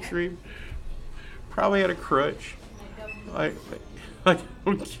just picture him. Probably had a crutch. Like,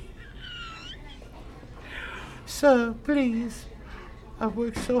 sir, please. I've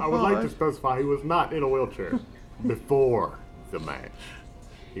worked so I hard. would like to specify he was not in a wheelchair before the match.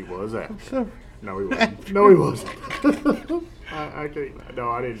 He was after. Sir, No, he wasn't. No, he wasn't. I can't. No,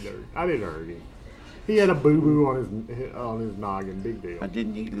 I didn't hurt. I didn't hurt him. He had a boo-boo on his noggin. Big deal. I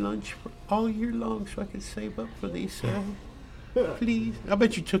didn't eat lunch for all year long so I could save up for these, sir. Please. I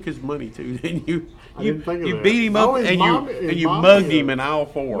bet you took his money too, didn't you? I didn't think of you that. beat him No, up his and mom- you his and you mom mugged did. him in aisle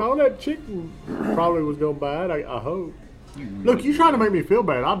 4. No, that chicken probably was going bad. I hope. Look, you trying to make me feel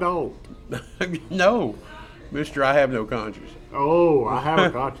bad. I don't. No, mister, I have no conscience. Oh, I have a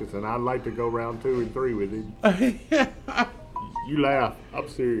conscience, and I'd like to go round 2 and 3 with him. You laugh. I'm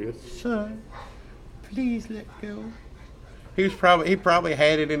serious. Sir, please let go. He probably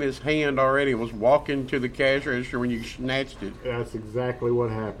had it in his hand already and was walking to the cash register when you snatched it. That's exactly what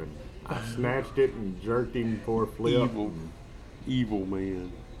happened. I snatched it and jerked him for a flip. Evil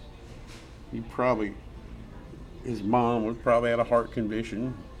man. His mom was probably had a heart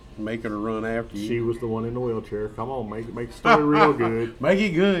condition, making her run after you. She was the one in the wheelchair. Come on, make the story real good. Make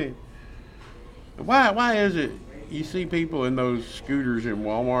it good. Why is it you see people in those scooters in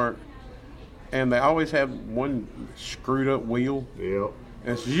Walmart and they always have one screwed up wheel? Yep.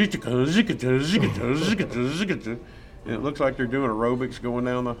 And it's and it looks like they're doing aerobics going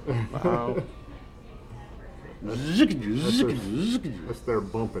down the aisle. That's their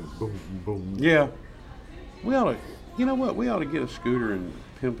bumping. Boom, boom. Yeah. We ought to, you know what? We ought to get a scooter and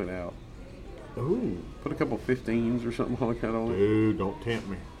pimp it out. Ooh. Put a couple 15s or something like that on it. Dude, don't tempt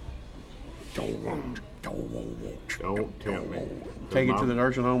me. Don't Don't tempt me. take it to the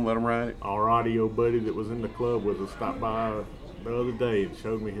nursing home, let them ride it. Our audio buddy that was in the club with us stopped by the other day and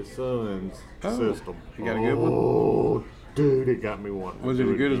showed me his son's system. You got a good one? Oh, dude, it got me wanting. Was to it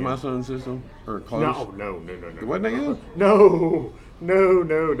do as good as again. my son's system? Or close? No. Wasn't that good? No.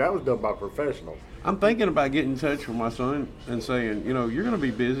 That was done by professionals. I'm thinking about getting in touch with my son and saying, you're going to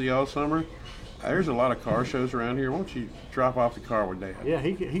be busy all summer. There's a lot of car shows around here. Why don't you drop off the car with Dad? Yeah,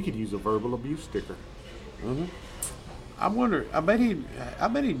 he could use a verbal abuse sticker. I wonder. I bet he'd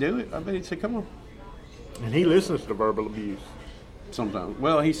do it. I bet he'd say, "Come on." And he listens to verbal abuse. Sometimes.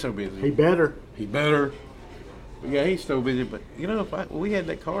 Well, he's so busy. He better. He better. Yeah, he's so busy. But if we had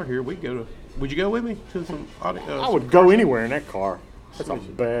that car here, we'd go to. Would you go with me to some audio? I would go anywhere in that car. That's a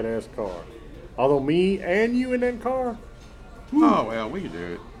badass car. Although me and you in that car, Oh well, we could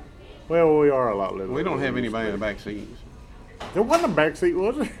do it. well, we are a lot little. We don't have anybody in the back seats. There wasn't a back seat,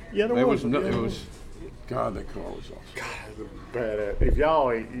 was there? Yeah, there It was. was. No, Yeah. it was. God, that car was awesome. That's a badass. If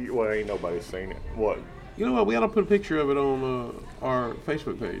y'all ain't, well, ain't nobody seen it. What? You know what? We ought to put a picture of it on our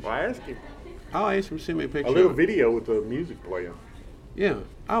Facebook page. Well, I asked him. I'll ask him to send me a picture. A little of it. video with the music playing. Yeah,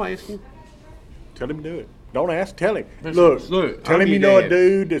 I'll ask him. Tell him to do it. Don't ask. Tell him. Look, Tell I'm him your you know a dad.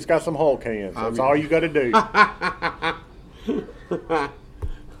 dude that's got some Hulk hands. That's all you got to do.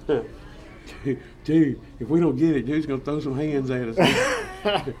 Dude, if we don't get it, dude's gonna throw some hands at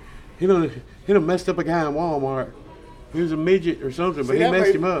us. he done messed up a guy in Walmart. He was a midget or something, but See, he that messed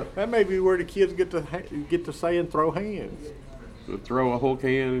may- him up. That may be where the kids get to say and throw hands. So throw a whole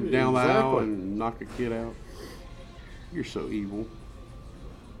can down the aisle Exactly. and knock a kid out. You're so evil.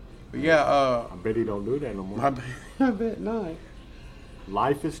 But yeah, I bet he don't do that no more. I bet not.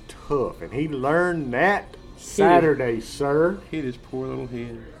 Life is tough, and he learned that Saturday, sir. Hit his poor little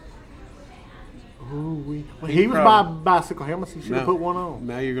head. Ooh, He he was probably- by bicycle helmets. He should have put one on.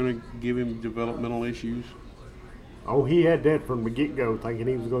 Now you're gonna give him developmental issues. Oh, he had that from the get-go, thinking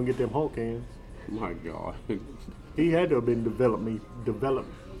he was going to get them Hulk hands. My God. He had to have been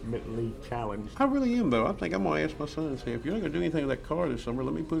developmentally challenged. I really am though. I think I'm gonna ask my son and say, if you're not gonna do anything with that car this summer,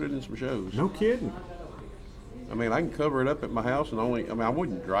 let me put it in some shows. No kidding. I mean, I can cover it up at my house and I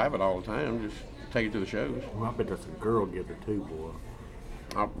wouldn't drive it all the time, just take it to the shows. Well, I bet that's a girl giver too, boy.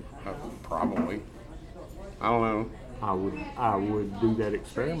 I probably. I don't know. I would do that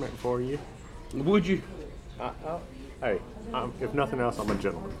experiment for you. Would you? Hey, if nothing else, I'm a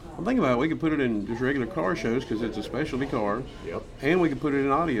gentleman. I'm thinking about it. We could put it in just regular car shows because it's a specialty car. Yep. And we could put it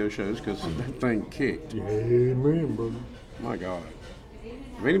in audio shows because that thing kicked. Yeah, man, brother. My God.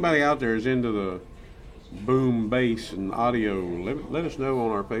 If anybody out there is into the boom, bass, and audio, let us know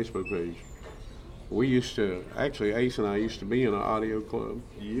on our Facebook page. We used to, actually, Ace and I used to be in an audio club.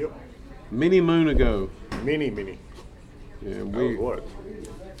 Yep. Many moon ago. Many. Yeah, That was what?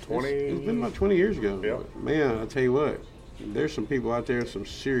 20. It's been about 20 years ago. Yeah. But man, I tell you what, there's some people out there, some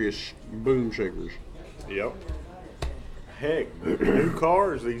serious boom shakers. Yep. Heck, new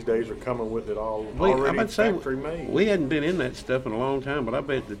cars these days are coming with it all already factory made. We hadn't been in that stuff in a long time, but I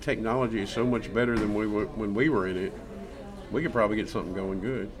bet the technology is so much better than we were when we were in it. We could probably get something going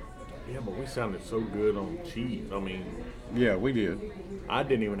good. Yeah, but we sounded so good on cheap. I mean, Yeah, we did. I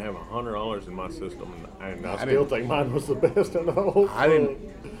didn't even have $100 in my system, and I still didn't- think mine was the best in the whole I didn't.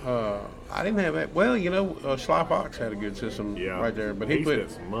 thing. I didn't have that. Well, Sly Fox had a good system Yeah, right there, but he he put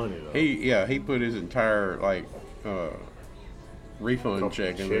spent some money though. he put his entire refund Couple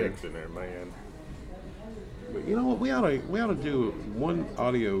check in there. checks in there, man. But you know what? We ought to do one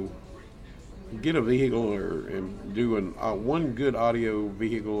audio. Get a vehicle and do one good audio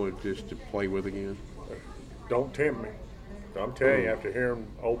vehicle just to play with again. Don't tempt me. I'm telling you, after hearing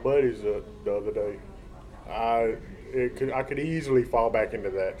old buddies the other day, I could easily fall back into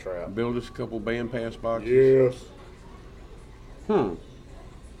that trap. Build us a couple band pass boxes. Yes.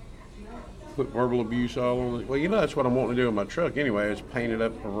 Put verbal abuse all on it. Well, that's what I'm wanting to do in my truck anyway. Is paint it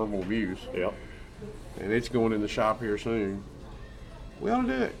up for verbal abuse, Yep. and it's going in the shop here soon. We ought to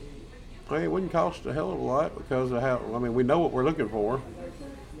do it. Hey, it wouldn't cost a hell of a lot because of how. I mean, we know what we're looking for,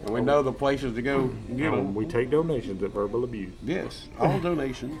 and we know the places to go get them. We take donations at Verbal Abuse. Yes, all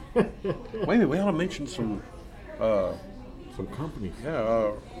donations. Wait a minute, we ought to mention some. Some companies.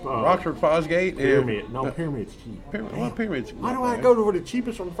 Rockford Fosgate. Pyramid. No, Pyramid's cheap. Pyramid's. Why do I go to the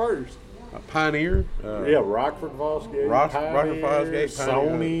cheapest one first? Pioneer. Yeah, Rockford Fosgate. Rockford Pioneer, Fosgate.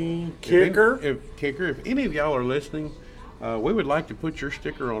 Sony. Kicker. If any of y'all are listening, we would like to put your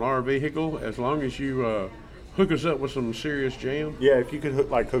sticker on our vehicle as long as you hook us up with some serious jam. Yeah, if you could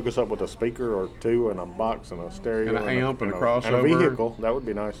hook us up with a speaker or two and a box and a stereo And an amp and a and crossover. a vehicle, that would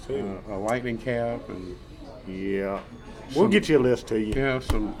be nice too. A lightning cap and Yeah. We'll get you a list to you.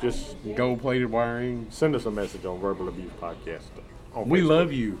 some Just gold-plated wiring. send us a message on Verbal Abuse Podcast. On We Facebook.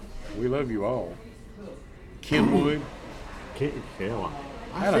 love you. We love you all. Kenwood. I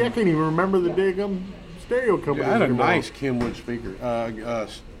can't even remember the daggum stereo company. I had a nice Kenwood speaker,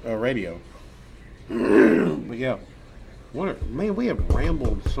 radio. But yeah, man, we have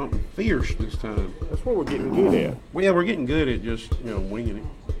rambled something fierce this time. That's what we're getting good at. Well, yeah, we're getting good at just winging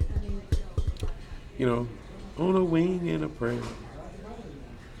it. On a wing and a prayer.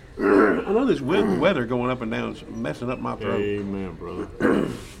 I know this weather going up and down is messing up my throat. Amen, brother.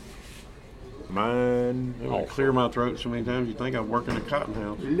 Mine. I clear my throat so many times you think I'm working a cotton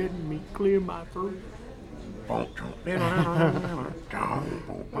house. Let me clear my throat. Yeah,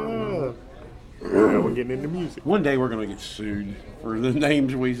 we're getting into music. One day we're going to get sued for the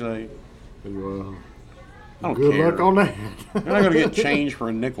names we say. Well, I don't good care. luck on that. We're not going to get changed for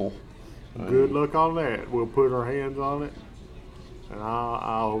a nickel. Good luck on that. We'll put our hands on it, and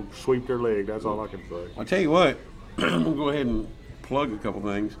I'll sweep their leg. That's all I can say. I'll tell you what, I'm going to go ahead and plug a couple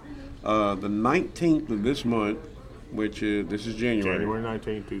things. The 19th of this month, which is, this is January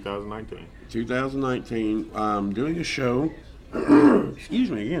 19, 2019. 2019, I'm doing a show. Excuse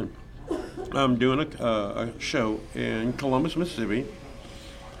me again. I'm doing a show in Columbus, Mississippi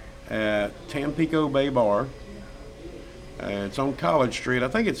at Tampico Bay Bar. It's on College Street. I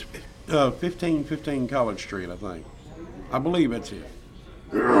think it's 1515 College Street, I believe that's it.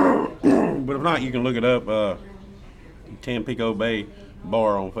 But if not, you can look it up, Tampico Bay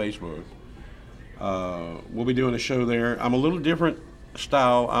Bar on Facebook. We'll be doing a show there. I'm a little different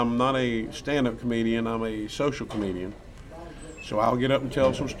style. I'm not a stand-up comedian. I'm a social comedian. So I'll get up and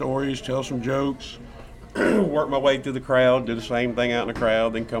tell some stories, tell some jokes, work my way through the crowd, do the same thing out in the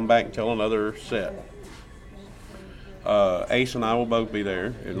crowd, then come back and tell another set. Ace and I will both be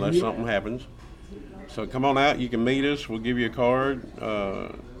there unless something happens. So come on out. You can meet us. We'll give you a card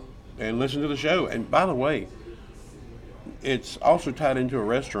and listen to the show. And by the way, it's also tied into a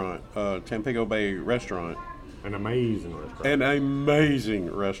restaurant, Tampico Bay restaurant. An amazing restaurant. An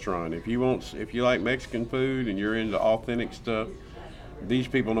amazing restaurant. If you like Mexican food and you're into authentic stuff, these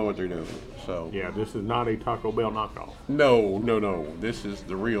people know what they're doing. So Yeah, this is not a Taco Bell knockoff. no. This is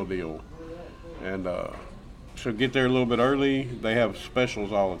the real deal. And so get there a little bit early. They have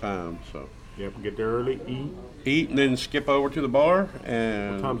specials all the time. So Yep, get there early, eat. and then skip over to the bar. What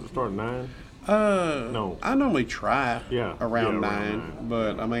And time's it start? 9? No. I normally try Yeah, around yeah, 9, around 9.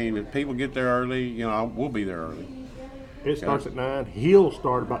 but I mean, if people get there early, we'll be there early. It starts at 9. He'll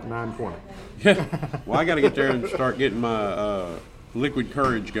start about 9:20. Well, I got to get there and start getting my liquid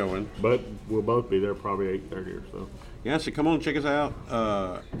courage going. But we'll both be there probably 8:30 or so. Yeah, so come on, check us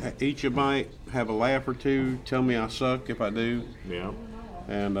out. Each of might have a laugh or two. Tell me I suck if I do. Yeah.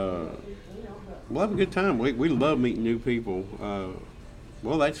 And we'll have a good time. We love meeting new people.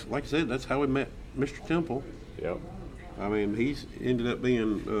 Well, that's like I said, that's how we met Mr. Temple. Yep. I mean, he's ended up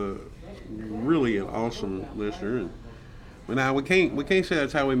being really an awesome listener. And now we can't say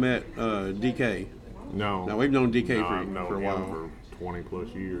that's how we met DK. No. Now we've known DK I've known for a him while. for 20 plus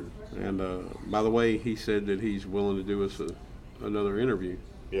years. And by the way, he said that he's willing to do us another interview.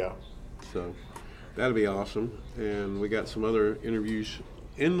 Yeah. So that'll be awesome. And we got some other interviews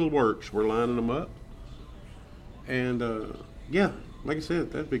in the works. We're lining them up. And yeah, like I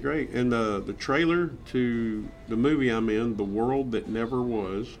said, that'd be great. And the trailer to the movie I'm in, The World That Never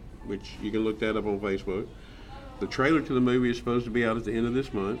Was, which you can look that up on Facebook. The trailer to the movie is supposed to be out at the end of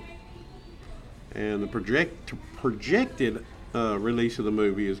this month. And the projected release of the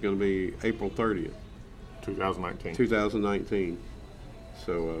movie is going to be April 30th, 2019. 2019.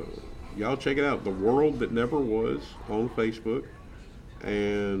 So y'all check it out. The World That Never Was on Facebook.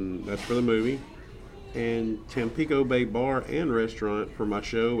 And that's for the movie. And Tampico Bay Bar and Restaurant for my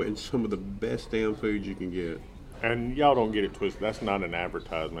show and some of the best damn food you can get. And y'all don't get it twisted. That's not an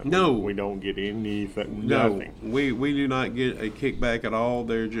advertisement. No. We don't get anything. No, Nothing. we do not get a kickback at all.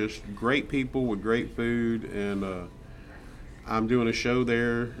 They're just great people with great food. And I'm doing a show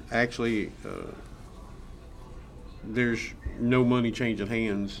there. Actually, there's no money changing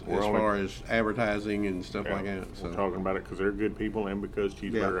hands as far as advertising and stuff like that. So We're talking about it because they're good people and because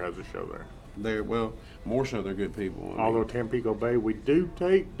Cheeseburger has a show there. well, more so they're good people. I mean, Although Tampico Bay, we do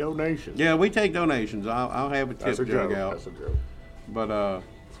take donations. yeah, we take donations. I'll have a tip That's a jug joke. out. That's a joke. But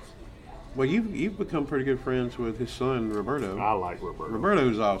well, you've become pretty good friends with his son Roberto. I like Roberto.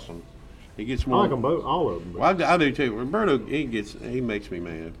 Roberto's awesome. He gets I more. like them both, all of them. Well, I do too. Roberto, he makes me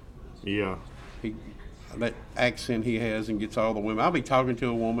mad. Yeah. That accent he has and gets all the women. I'll be talking to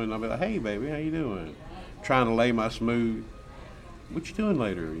a woman and I'll be like, "Hey, baby, how you doing?" Trying to lay my smooth. What you doing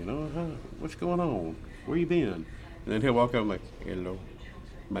later? You know, what's going on? Where you been? And then he'll walk up and like, "Hello,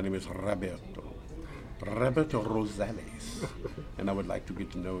 my name is Roberto Rosales, and I would like to get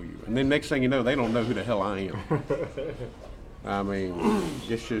to know you." And then next thing you know, they don't know who the hell I am. I mean,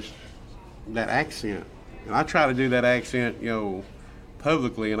 it's just that accent. And I try to do that accent,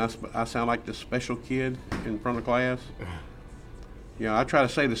 publicly, and I sound like the special kid in front of class. I try to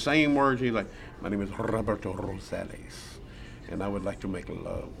say the same words. He's like, "My name is Roberto Rosales, and I would like to make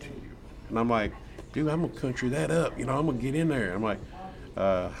love to you." And I'm like, "Dude, I'm gonna country that up. I'm gonna get in there." I'm like,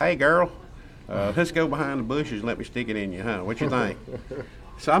 "Hey, girl, let's go behind the bushes and let me stick it in you, huh? What you think?"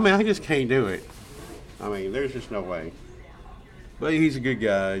 So I mean, I just can't do it. I mean, there's just no way. But he's a good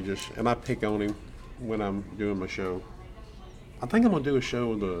guy, and I pick on him when I'm doing my show. I think I'm gonna do a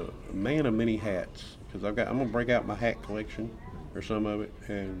show with a man of many hats because I'm gonna break out my hat collection or some of it,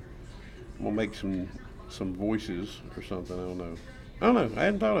 and I'm gonna make some voices or something. I don't know. I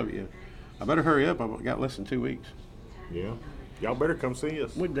hadn't thought of it yet. I better hurry up. I've got less than 2 weeks. Yeah. Y'all better come see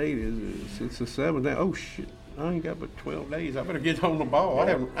us. What date is it? It's the 7th. Oh shit! I ain't got but 12 days. I better get on the ball. I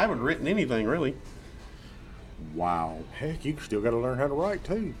haven't written anything really. Wow. Heck, you still got to learn how to write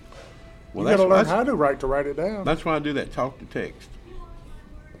too. Well, You got to learn how to write it down. That's why I do that talk to text.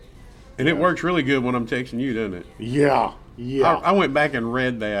 And it works really good when I'm texting you, doesn't it? Yeah. I went back and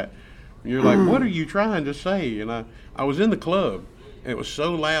read that. You're like, "What are you trying to say?" And I was in the club, and it was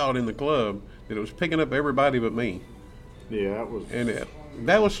so loud in the club that it was picking up everybody but me. Yeah, that was. And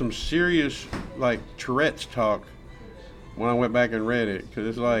that was some serious, like, Tourette's talk when I went back and read it. Because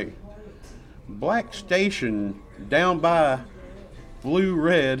it's like, black station down by blue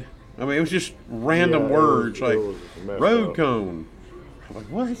red. I mean, it was just random words it like was road up. cone. I'm like,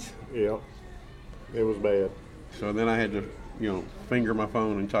 what? Yeah. It was bad. So then I had to, finger my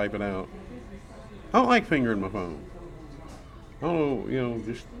phone and type it out. I don't like fingering my phone. I don't know,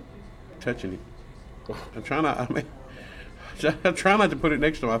 just touching it. I try not to put it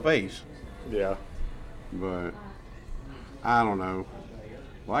next to my face. Yeah. But I don't know.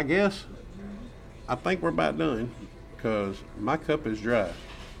 Well, I think we're about done because my cup is dry.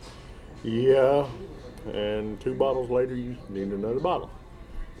 Yeah. And 2 bottles later, you need another bottle.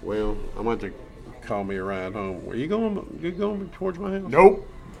 Well, I'm going to call me a ride home. Are you going towards my house? Nope.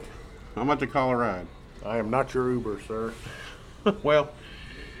 I'm about to call a ride. I am not your Uber, sir. Well,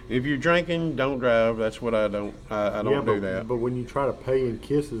 if you're drinking, don't drive. That's what I don't. I don't do that. But when you try to pay in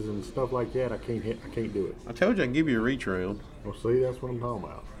kisses and stuff like that, I can't do it. I told you I'd give you a reach around. Well, see, that's what I'm talking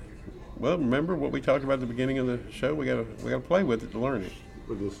about. Well, remember what we talked about at the beginning of the show? We gotta play with it to learn it.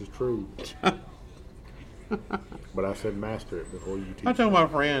 But this is true. But I said master it before you teach. I told my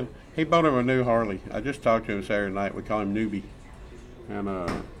friend, he bought him a new Harley. I just talked to him Saturday night. We call him Newbie. And I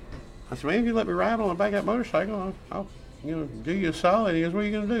said, "Man, if you let me ride on the back of that motorcycle, I'll do you a solid. He goes, what are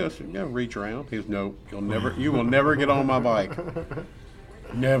you going to do? I said, yeah, reach around. He goes, no, you will never get on my bike.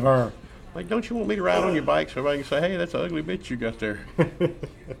 Never. Like, don't you want me to ride on your bike so everybody can say, hey, that's an ugly bitch you got there?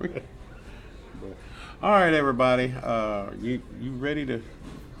 All right, everybody. You ready to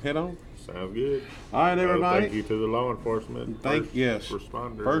head on? Sounds good. All right, everybody. Thank you to the law enforcement. First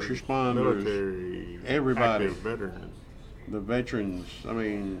responders, military, everybody, active veterans, the veterans. I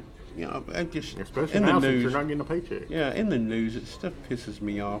mean, I just especially in now the news, since you're not getting a paycheck. Yeah, in the news, it stuff pisses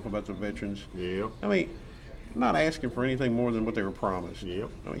me off about the veterans. Yeah. I mean, not asking for anything more than what they were promised. Yep.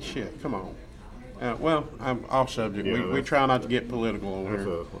 I mean, shit. Come on. Well, I'm off subject. Yeah, we try not to get political on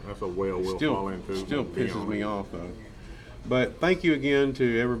here. That's a well we'll fall into. Still pisses me off though. But thank you again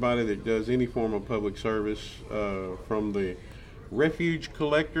to everybody that does any form of public service, from the refuge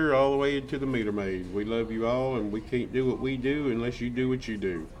collector all the way to the meter maid. We love you all, and we can't do what we do unless you do what you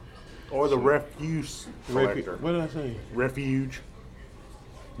do. Or the refuse collector. What did I say? Refuge.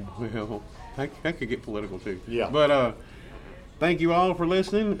 Well, that could get political too. Yeah. But thank you all for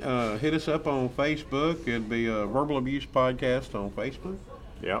listening. Hit us up on Facebook. It'd be a Verbal Abuse Podcast on Facebook.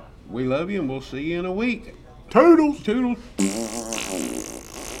 Yeah. We love you, and we'll see you in a week. Toodles. Toodles.